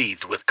carefully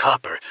sheathed with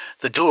copper.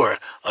 The door,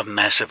 of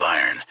massive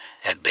iron,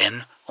 had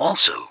been,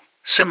 also,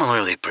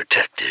 similarly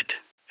protected.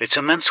 Its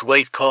immense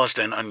weight caused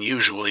an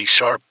unusually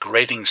sharp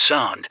grating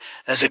sound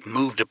as it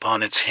moved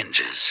upon its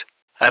hinges.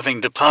 Having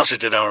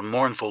deposited our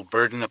mournful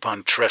burden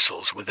upon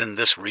trestles within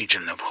this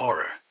region of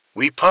horror,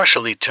 we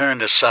partially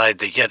turned aside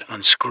the yet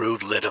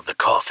unscrewed lid of the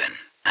coffin,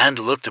 and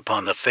looked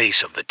upon the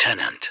face of the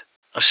tenant.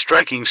 A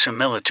striking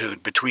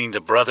similitude between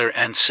the brother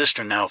and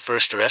sister now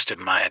first arrested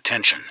my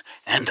attention,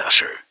 and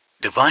Usher,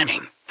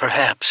 divining,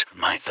 perhaps,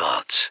 my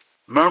thoughts,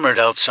 murmured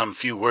out some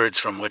few words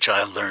from which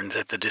I learned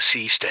that the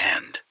deceased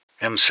and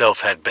himself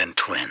had been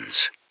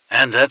twins,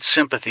 and that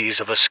sympathies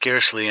of a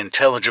scarcely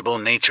intelligible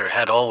nature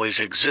had always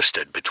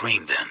existed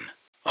between them.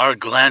 Our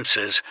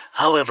glances,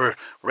 however,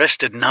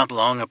 rested not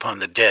long upon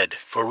the dead,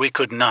 for we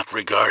could not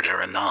regard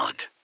her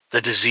anod.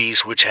 The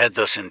disease which had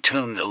thus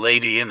entombed the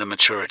lady in the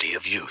maturity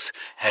of youth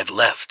had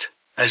left,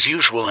 as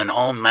usual in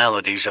all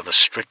maladies of a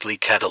strictly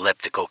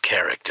cataleptical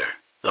character,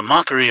 the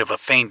mockery of a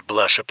faint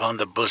blush upon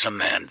the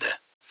bosom and the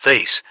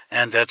face,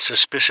 and that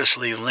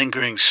suspiciously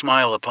lingering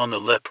smile upon the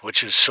lip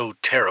which is so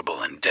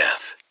terrible in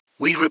death.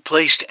 We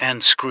replaced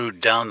and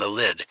screwed down the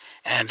lid,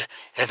 and,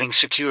 having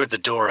secured the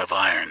door of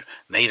iron,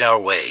 made our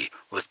way,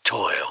 with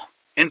toil,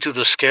 into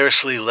the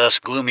scarcely less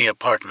gloomy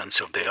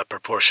apartments of the upper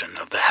portion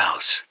of the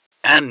house.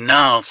 And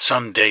now,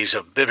 some days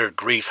of bitter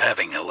grief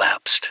having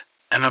elapsed,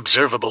 an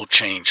observable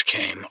change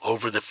came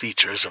over the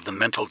features of the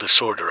mental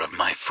disorder of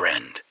my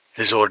friend.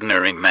 His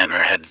ordinary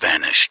manner had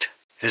vanished.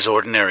 His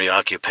ordinary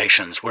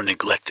occupations were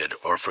neglected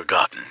or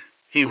forgotten.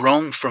 He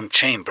roamed from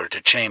chamber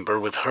to chamber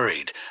with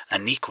hurried,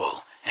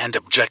 unequal, and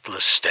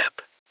objectless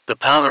step. The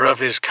pallor of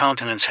his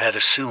countenance had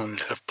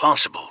assumed, if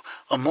possible,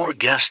 a more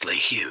ghastly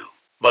hue,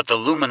 but the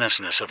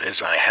luminousness of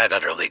his eye had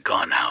utterly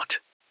gone out.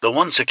 The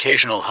once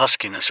occasional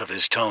huskiness of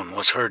his tone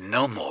was heard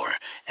no more,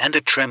 and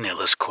a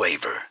tremulous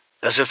quaver,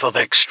 as if of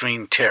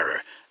extreme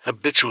terror,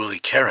 habitually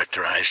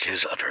characterized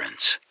his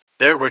utterance.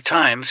 There were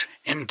times,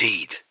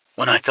 indeed,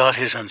 when I thought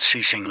his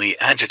unceasingly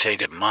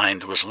agitated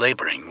mind was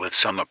laboring with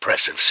some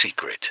oppressive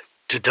secret,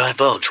 to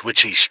divulge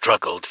which he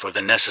struggled for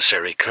the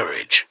necessary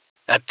courage.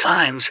 At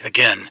times,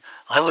 again,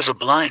 I was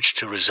obliged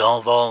to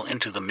resolve all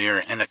into the mere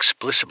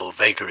inexplicable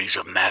vagaries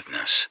of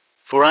madness,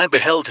 for I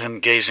beheld him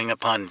gazing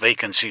upon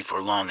vacancy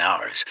for long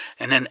hours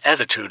in an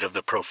attitude of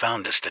the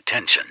profoundest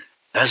attention,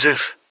 as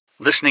if,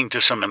 listening to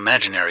some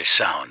imaginary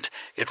sound.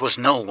 It was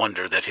no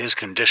wonder that his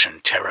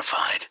condition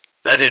terrified,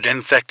 that it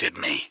infected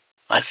me.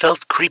 I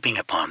felt creeping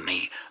upon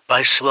me,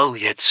 by slow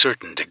yet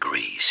certain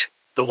degrees,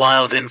 the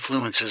wild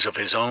influences of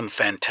his own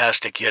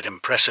fantastic yet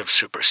impressive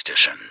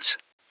superstitions.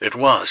 It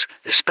was,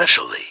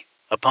 especially,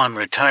 upon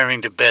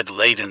retiring to bed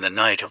late in the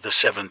night of the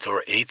 7th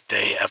or 8th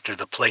day after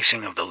the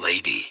placing of the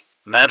Lady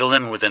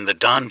Madeline within the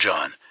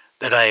donjon,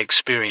 that I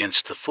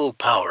experienced the full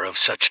power of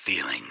such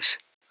feelings.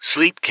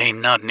 Sleep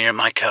came not near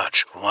my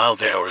couch, while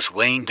the hours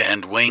waned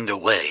and waned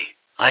away.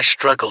 I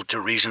struggled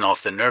to reason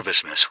off the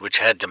nervousness which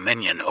had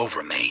dominion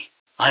over me.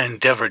 I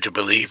endeavored to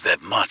believe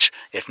that much,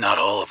 if not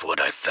all of what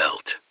I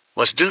felt,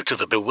 was due to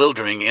the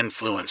bewildering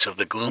influence of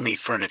the gloomy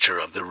furniture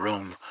of the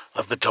room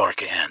of the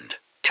dark end.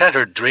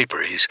 Tattered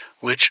draperies,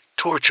 which,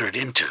 tortured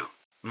into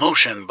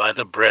motion by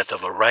the breath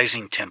of a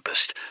rising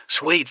tempest,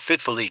 swayed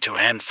fitfully to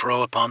and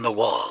fro upon the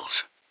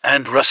walls,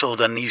 and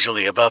rustled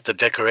uneasily about the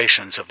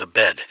decorations of the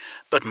bed,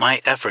 but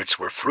my efforts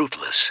were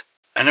fruitless.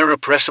 An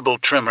irrepressible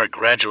tremor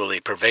gradually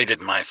pervaded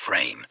my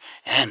frame,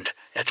 and,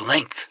 at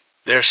length,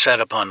 there sat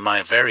upon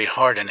my very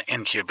heart an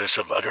incubus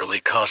of utterly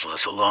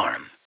causeless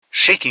alarm.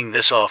 Shaking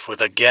this off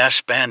with a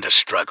gasp and a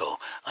struggle,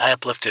 I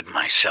uplifted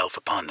myself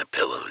upon the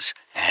pillows,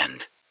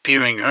 and,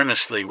 peering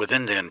earnestly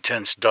within the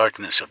intense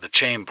darkness of the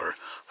chamber,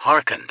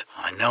 hearkened,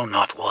 I know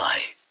not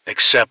why,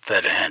 except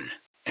that an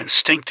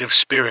instinctive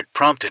spirit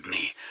prompted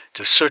me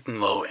to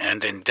certain low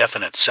and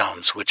indefinite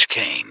sounds which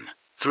came,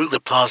 through the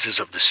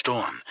pauses of the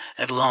storm,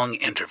 at long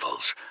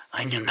intervals,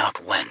 I knew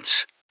not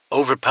whence.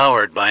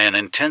 Overpowered by an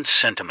intense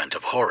sentiment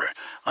of horror,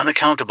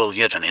 unaccountable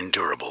yet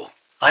unendurable,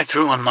 I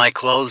threw on my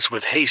clothes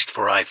with haste,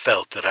 for I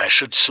felt that I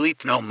should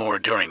sleep no more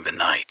during the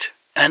night,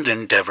 and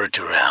endeavored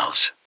to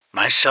rouse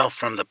myself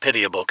from the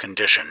pitiable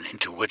condition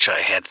into which I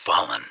had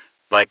fallen,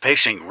 by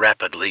pacing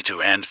rapidly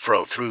to and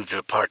fro through the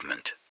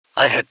apartment.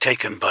 I had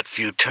taken but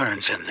few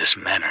turns in this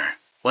manner,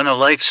 when a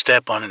light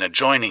step on an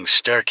adjoining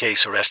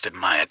staircase arrested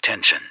my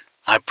attention.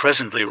 I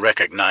presently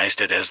recognized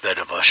it as that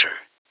of Usher.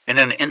 In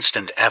an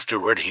instant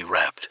afterward he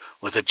rapped,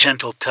 with a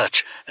gentle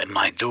touch, at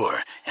my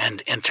door,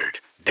 and entered,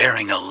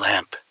 bearing a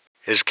lamp.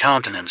 His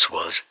countenance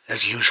was,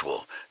 as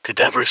usual,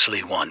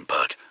 cadaverously wan,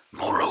 but,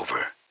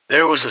 moreover,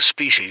 there was a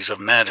species of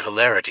mad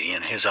hilarity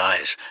in his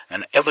eyes,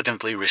 and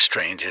evidently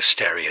restrained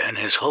hysteria in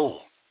his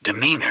whole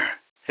demeanor.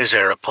 His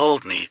air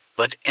appalled me,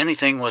 but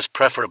anything was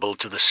preferable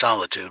to the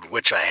solitude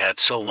which I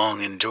had so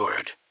long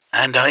endured,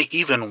 and I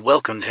even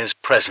welcomed his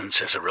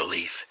presence as a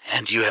relief.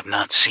 "And you have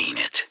not seen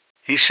it,"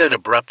 he said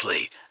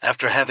abruptly,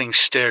 after having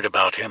stared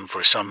about him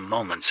for some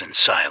moments in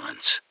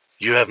silence.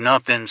 "You have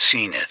not then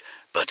seen it,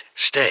 but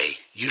stay,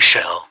 you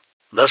shall."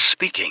 Thus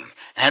speaking,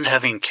 and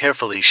having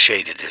carefully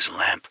shaded his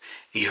lamp,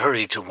 he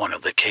hurried to one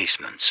of the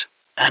casements,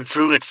 and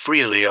threw it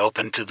freely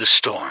open to the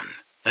storm.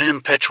 The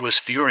impetuous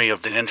fury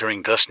of the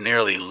entering gust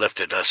nearly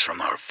lifted us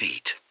from our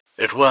feet.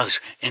 It was,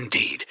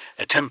 indeed,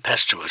 a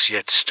tempestuous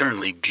yet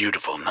sternly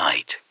beautiful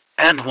night,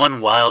 and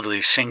one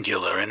wildly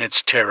singular in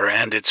its terror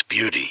and its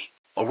beauty.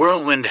 A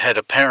whirlwind had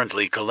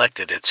apparently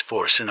collected its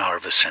force in our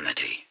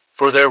vicinity,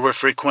 for there were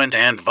frequent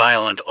and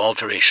violent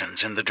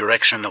alterations in the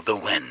direction of the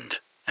wind,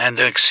 and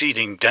the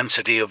exceeding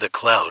density of the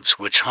clouds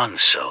which hung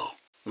so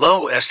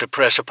low as to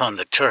press upon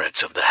the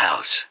turrets of the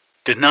house,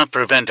 did not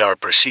prevent our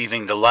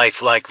perceiving the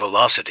lifelike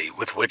velocity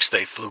with which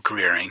they flew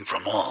careering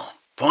from all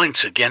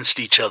points against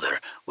each other,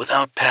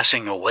 without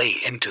passing away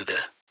into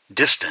the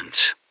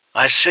distance.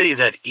 I say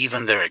that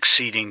even their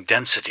exceeding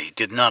density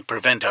did not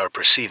prevent our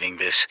perceiving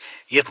this,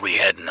 yet we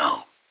had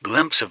no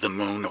glimpse of the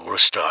moon or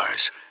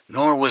stars,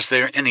 nor was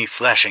there any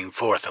flashing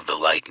forth of the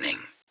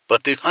lightning,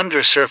 but the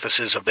under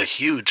surfaces of the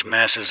huge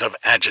masses of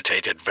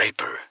agitated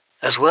vapor,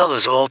 as well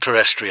as all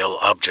terrestrial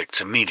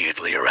objects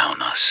immediately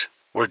around us,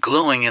 were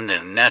glowing in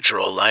the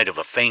natural light of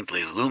a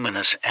faintly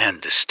luminous and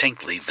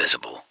distinctly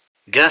visible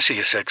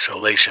gaseous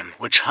exhalation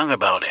which hung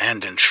about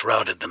and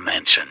enshrouded the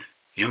mansion.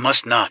 "You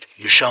must not,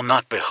 you shall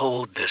not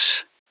behold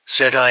this,"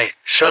 said I,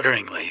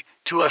 shudderingly,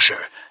 to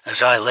Usher,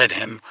 as I led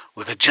him,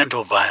 with a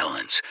gentle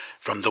violence,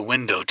 from the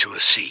window to a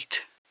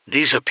seat.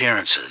 "These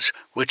appearances,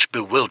 which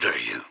bewilder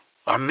you,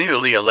 are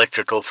merely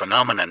electrical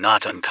phenomena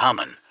not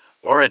uncommon,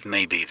 or it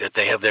may be that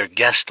they have their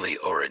ghastly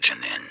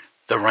origin in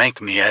the rank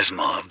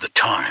miasma of the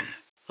tarn.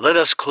 Let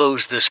us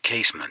close this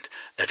casement.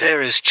 That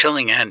air is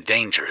chilling and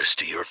dangerous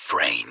to your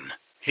frame.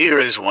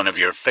 Here is one of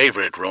your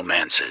favorite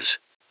romances.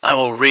 I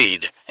will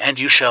read, and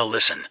you shall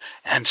listen,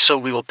 and so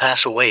we will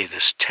pass away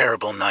this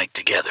terrible night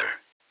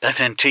together."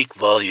 That antique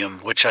volume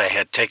which I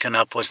had taken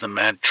up was the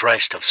Mad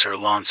Tryst of Sir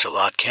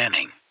Launcelot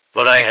Canning,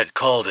 but I had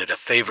called it a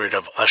favorite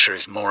of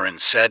Usher's more in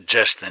sad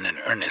jest than in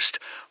earnest,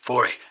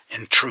 for,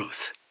 in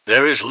truth,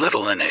 there is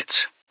little in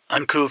its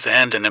uncouth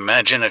and an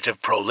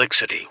imaginative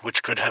prolixity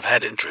which could have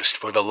had interest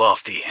for the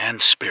lofty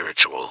and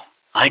spiritual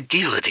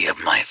ideality of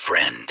my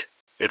friend.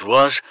 It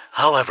was,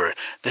 however,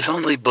 the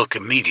only book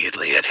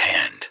immediately at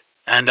hand,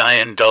 and I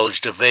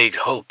indulged a vague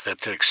hope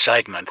that the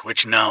excitement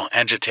which now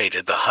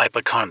agitated the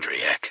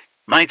hypochondriac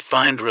might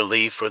find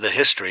relief, for the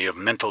history of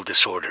mental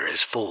disorder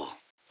is full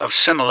of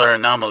similar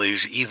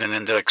anomalies, even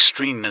in the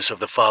extremeness of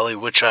the folly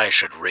which I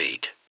should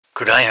read.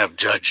 Could I have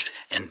judged,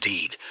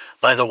 indeed,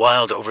 by the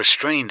wild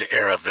overstrained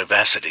air of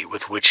vivacity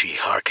with which he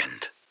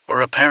hearkened,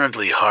 or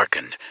apparently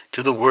hearkened,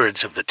 to the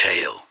words of the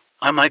tale,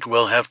 I might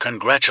well have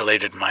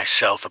congratulated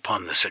myself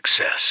upon the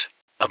success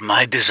of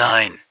my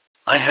design.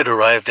 I had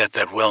arrived at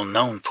that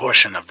well-known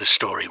portion of the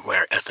story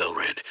where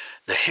Ethelred,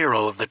 the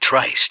hero of the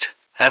tryst,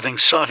 having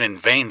sought in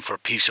vain for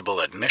peaceable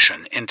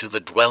admission into the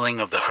dwelling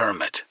of the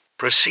hermit,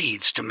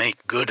 proceeds to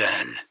make good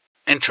an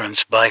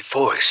entrance by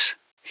force.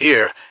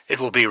 Here, it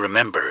will be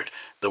remembered,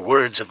 the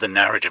words of the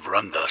narrative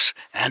run thus: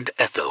 "And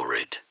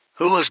Ethelred,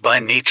 who was by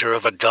nature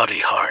of a doughty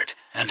heart,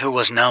 and who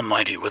was now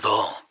mighty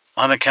withal,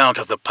 on account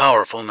of the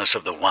powerfulness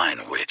of the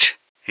wine which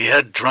he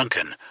had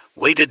drunken,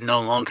 waited no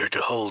longer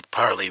to hold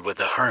parley with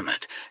the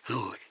hermit,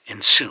 who,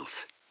 in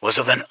sooth, was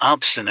of an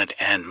obstinate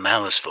and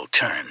maliceful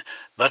turn,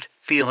 but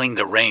feeling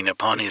the rain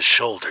upon his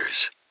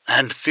shoulders,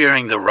 and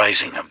fearing the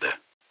rising of the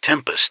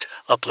tempest,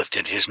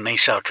 uplifted his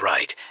mace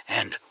outright,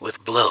 and,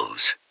 with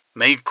blows,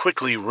 made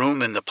quickly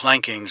room in the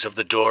plankings of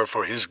the door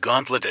for his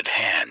gauntleted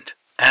hand,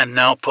 and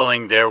now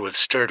pulling therewith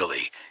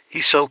sturdily, he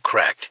so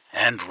cracked,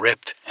 and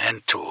ripped,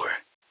 and tore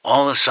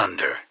all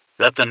asunder,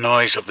 that the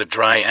noise of the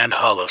dry and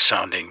hollow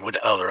sounding would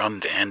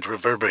alarmed and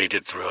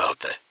reverberated throughout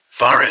the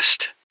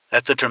forest."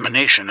 At the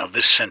termination of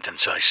this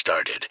sentence I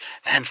started,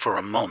 and for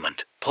a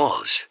moment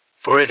paused,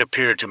 for it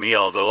appeared to me,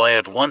 although I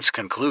at once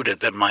concluded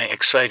that my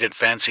excited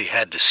fancy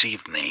had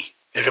deceived me,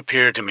 it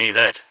appeared to me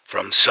that,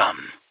 from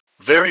some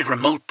very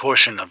remote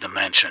portion of the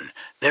mansion,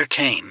 there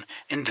came,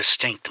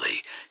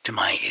 indistinctly, to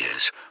my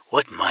ears,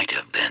 what might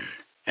have been,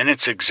 in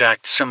its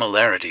exact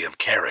similarity of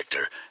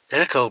character, the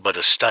echo but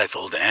a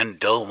stifled and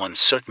dull one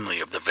certainly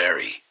of the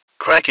very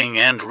cracking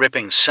and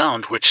ripping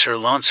sound which Sir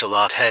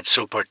Launcelot had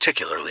so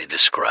particularly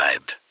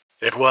described.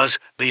 It was,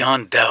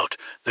 beyond doubt,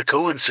 the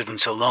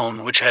coincidence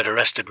alone which had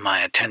arrested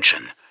my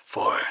attention,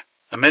 for,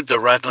 amid the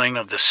rattling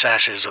of the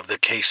sashes of the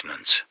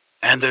casements,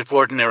 and the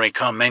ordinary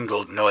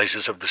commingled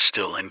noises of the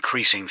still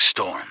increasing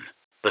storm,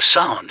 the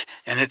sound,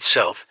 in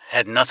itself,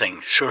 had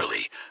nothing,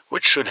 surely,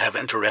 which should have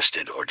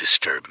interested or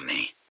disturbed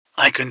me.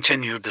 I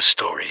continued the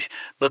story,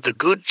 but the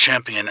good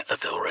champion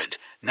Ethelred,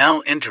 now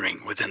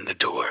entering within the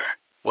door,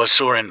 was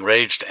sore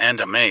enraged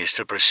and amazed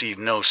to perceive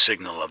no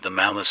signal of the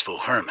maliceful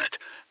hermit,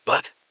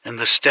 but, in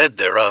the stead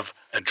thereof,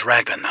 a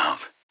dragon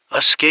of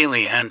a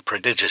scaly and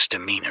prodigious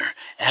demeanor,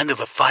 and of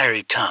a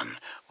fiery tongue,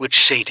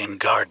 which sate in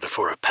guard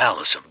before a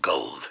palace of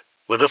gold,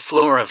 with a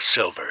floor of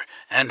silver,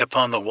 and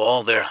upon the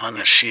wall there hung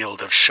a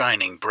shield of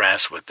shining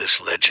brass with this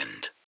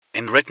legend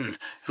enwritten: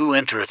 "Who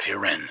entereth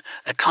herein,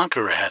 a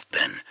conqueror hath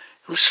been,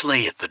 who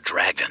slayeth the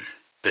dragon.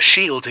 The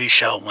shield he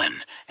shall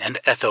win." And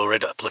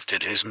Ethelred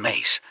uplifted his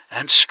mace,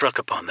 and struck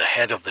upon the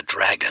head of the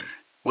dragon,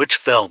 which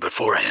fell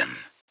before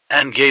him,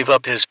 and gave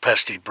up his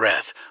pesty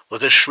breath,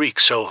 with a shriek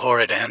so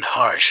horrid and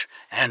harsh,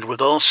 and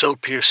withal so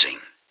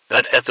piercing,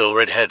 that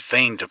Ethelred had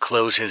fain to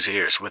close his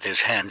ears with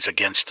his hands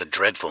against the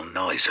dreadful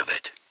noise of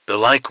it, the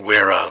like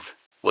whereof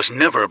was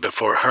never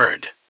before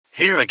heard.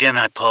 Here again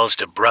I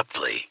paused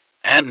abruptly,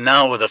 and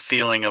now with a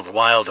feeling of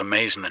wild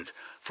amazement,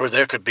 for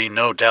there could be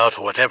no doubt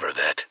whatever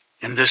that,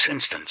 in this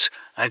instance,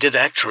 I did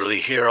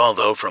actually hear,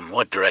 although from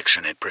what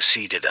direction it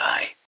proceeded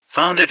I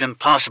found it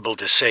impossible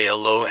to say, a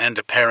low and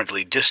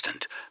apparently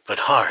distant, but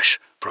harsh,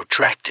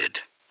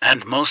 protracted,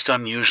 and most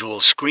unusual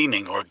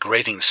screaming or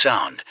grating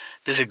sound,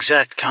 the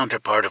exact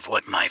counterpart of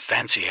what my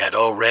fancy had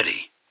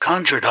already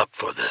conjured up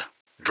for the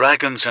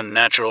dragon's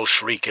unnatural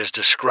shriek as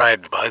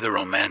described by the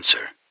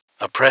romancer.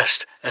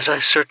 Oppressed, as I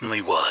certainly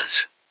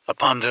was,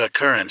 upon the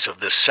occurrence of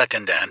this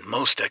second and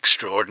most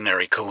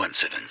extraordinary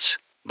coincidence,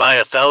 by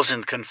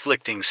 1,000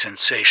 conflicting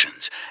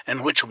sensations,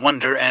 in which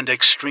wonder and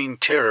extreme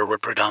terror were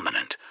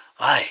predominant,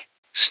 I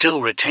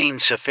still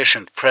retained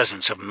sufficient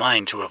presence of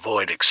mind to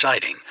avoid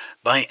exciting,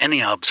 by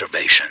any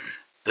observation,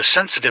 the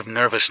sensitive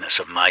nervousness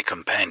of my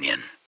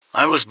companion.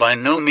 I was by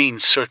no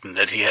means certain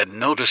that he had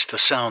noticed the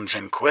sounds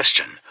in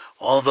question,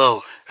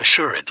 although,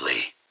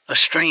 assuredly, a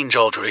strange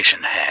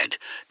alteration had,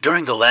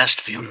 during the last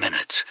few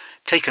minutes,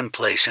 taken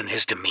place in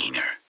his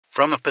demeanor.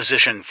 From a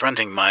position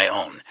fronting my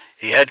own,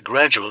 he had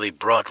gradually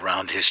brought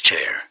round his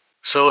chair,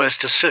 so as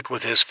to sit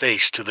with his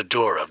face to the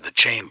door of the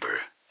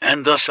chamber,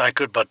 and thus I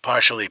could but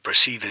partially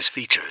perceive his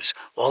features,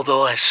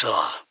 although I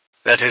saw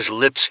that his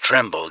lips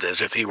trembled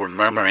as if he were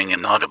murmuring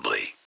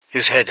inaudibly.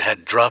 His head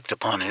had dropped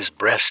upon his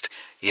breast,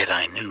 yet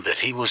I knew that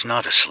he was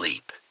not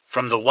asleep,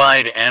 from the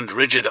wide and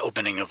rigid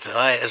opening of the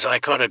eye as I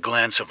caught a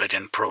glance of it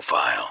in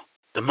profile.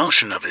 The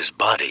motion of his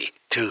body,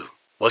 too,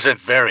 was at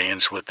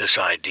variance with this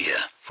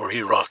idea, for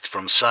he rocked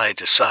from side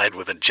to side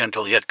with a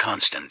gentle yet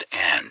constant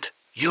and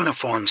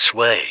uniform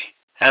sway,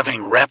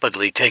 Having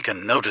rapidly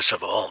taken notice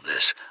of all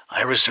this,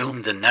 I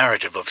resumed the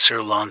narrative of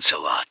Sir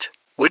Launcelot,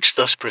 which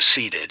thus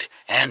proceeded,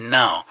 and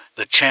now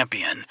the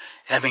champion,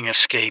 having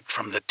escaped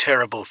from the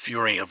terrible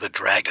fury of the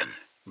dragon,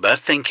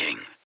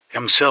 bethinking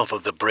himself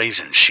of the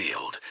brazen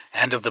shield,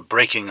 and of the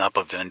breaking up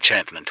of the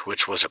enchantment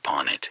which was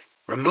upon it,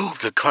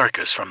 removed the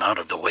carcass from out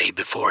of the way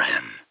before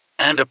him,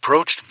 and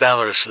approached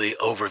valorously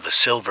over the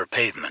silver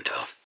pavement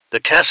of the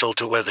castle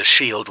to where the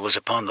shield was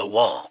upon the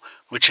wall,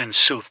 which in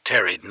sooth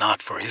tarried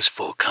not for his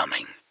full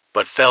coming,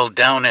 but fell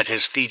down at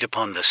his feet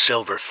upon the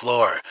silver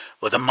floor,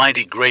 with a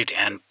mighty great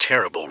and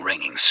terrible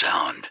ringing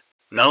sound.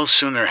 No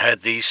sooner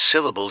had these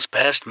syllables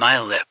passed my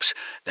lips,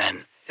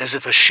 than, as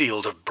if a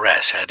shield of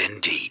brass had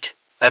indeed,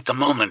 at the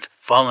moment,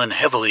 fallen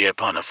heavily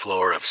upon a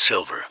floor of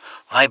silver,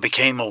 I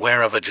became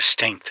aware of a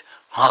distinct,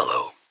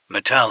 hollow,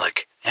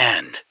 metallic,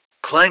 and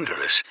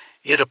clangorous,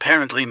 yet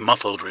apparently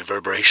muffled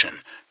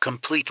reverberation.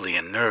 Completely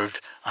unnerved,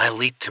 I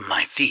leaped to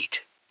my feet.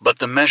 But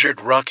the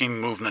measured rocking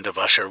movement of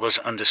Usher was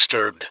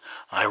undisturbed.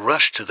 I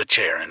rushed to the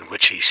chair in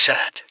which he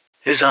sat.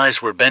 His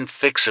eyes were bent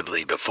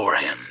fixedly before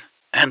him,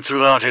 and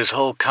throughout his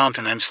whole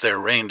countenance there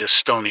reigned a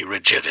stony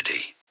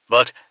rigidity.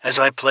 But, as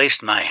I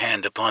placed my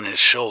hand upon his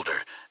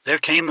shoulder, there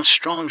came a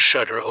strong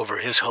shudder over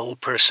his whole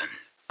person.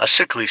 A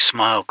sickly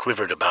smile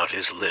quivered about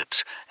his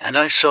lips, and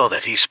I saw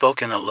that he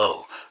spoke in a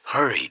low,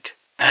 hurried,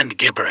 and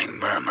gibbering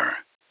murmur,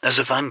 as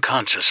if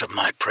unconscious of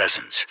my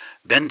presence.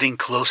 Bending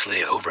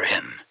closely over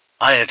him,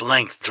 I at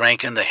length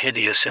drank in the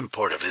hideous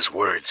import of his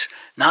words.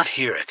 Not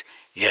hear it,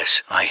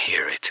 yes, I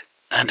hear it,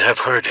 and have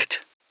heard it.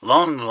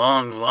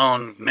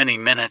 Long, many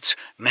minutes,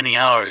 many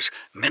hours,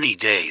 many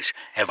days,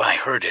 have I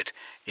heard it,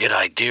 yet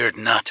I dared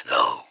not,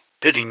 oh,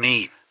 pity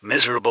me,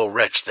 miserable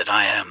wretch that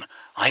I am,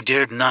 I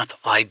dared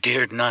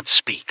not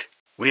speak.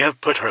 We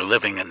have put her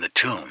living in the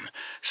tomb.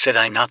 Said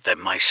I not that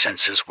my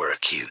senses were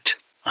acute?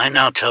 I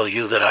now tell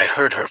you that I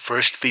heard her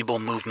first feeble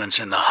movements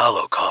in the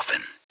hollow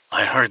coffin.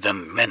 I heard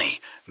them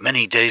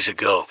many days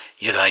ago,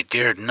 yet I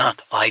dared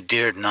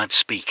not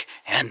speak,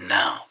 and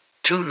now,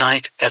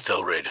 to-night,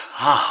 Ethelred,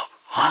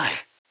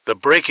 why? The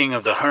breaking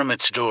of the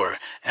hermit's door,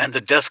 and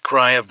the death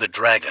cry of the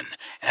dragon,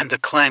 and the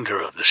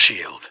clangor of the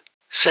shield.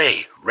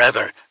 Say,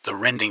 rather, the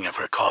rending of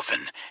her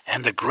coffin,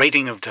 and the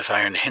grating of the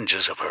iron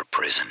hinges of her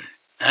prison,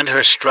 and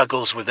her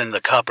struggles within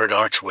the coppered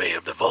archway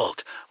of the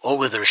vault. Oh,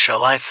 whither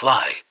shall I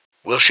fly?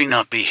 Will she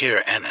not be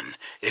here, anon?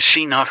 Is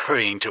she not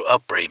hurrying to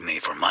upbraid me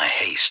for my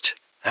haste?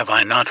 Have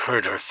I not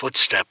heard her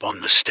footstep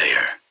on the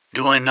stair?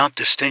 Do I not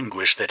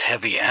distinguish that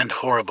heavy and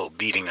horrible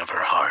beating of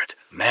her heart?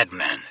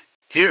 Madman!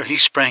 Here he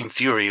sprang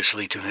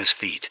furiously to his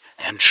feet,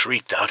 and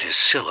shrieked out his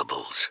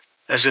syllables,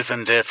 as if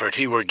in effort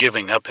he were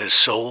giving up his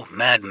soul.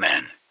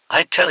 Madman!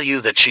 I tell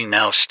you that she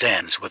now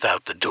stands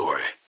without the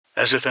door,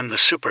 as if in the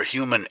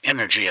superhuman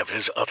energy of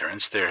his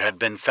utterance there had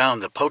been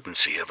found the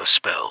potency of a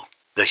spell.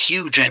 The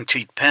huge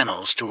antique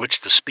panels to which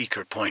the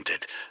speaker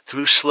pointed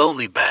threw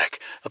slowly back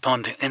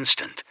upon the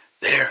instant,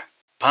 there,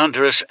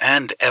 ponderous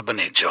and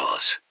ebony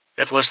jaws.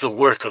 It was the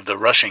work of the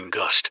rushing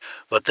gust,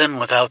 but then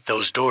without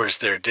those doors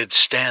there did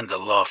stand the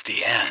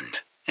lofty and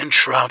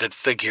enshrouded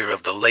figure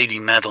of the Lady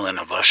Madeline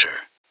of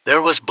Usher.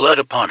 There was blood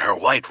upon her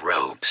white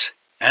robes,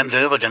 and the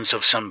evidence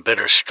of some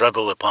bitter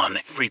struggle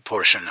upon every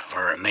portion of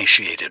her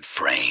emaciated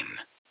frame.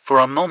 For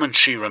a moment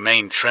she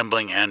remained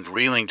trembling and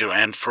reeling to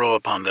and fro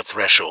upon the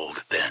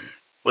threshold, then,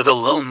 with a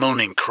low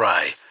moaning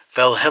cry,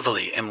 fell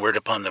heavily inward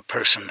upon the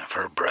person of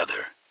her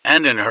brother,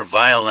 and in her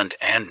violent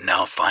and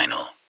now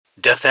final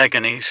death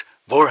agonies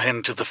bore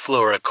him to the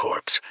floor a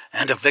corpse,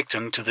 and a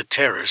victim to the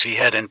terrors he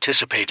had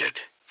anticipated.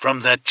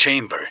 From that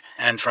chamber,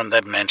 and from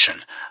that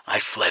mansion, I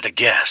fled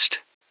aghast.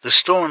 The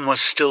storm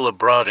was still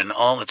abroad in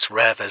all its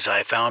wrath as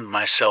I found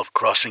myself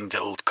crossing the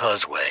old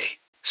causeway.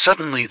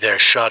 Suddenly there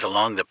shot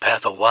along the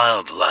path a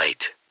wild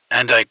light,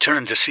 and I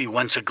turned to see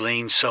whence a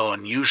gleam so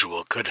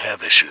unusual could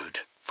have issued.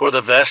 For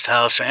the vast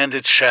house and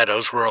its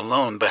shadows were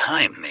alone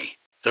behind me.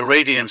 The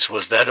radiance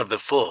was that of the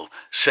full,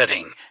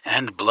 setting,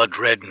 and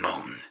blood-red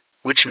moon,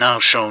 which now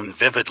shone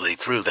vividly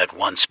through that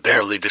once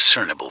barely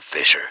discernible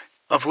fissure,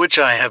 of which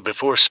I have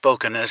before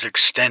spoken as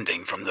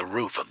extending from the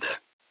roof of the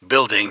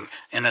building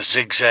in a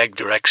zigzag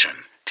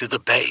direction to the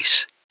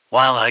base.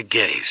 While I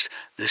gazed,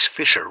 this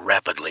fissure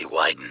rapidly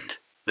widened.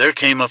 There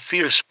came a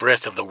fierce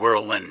breath of the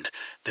whirlwind.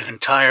 The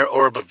entire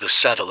orb of the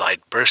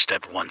satellite burst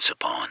at once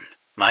upon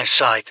my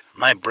sight.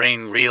 My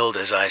brain reeled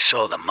as I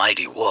saw the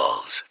mighty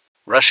walls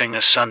rushing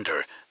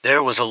asunder.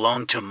 There was a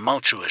long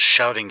tumultuous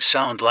shouting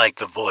sound like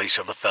the voice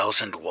of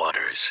 1,000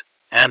 waters,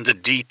 and the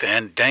deep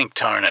and dank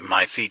tarn at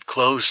my feet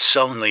closed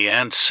sullenly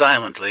and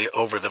silently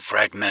over the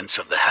fragments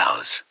of the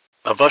House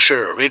of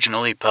Usher,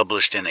 originally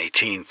published in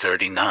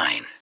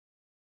 1839.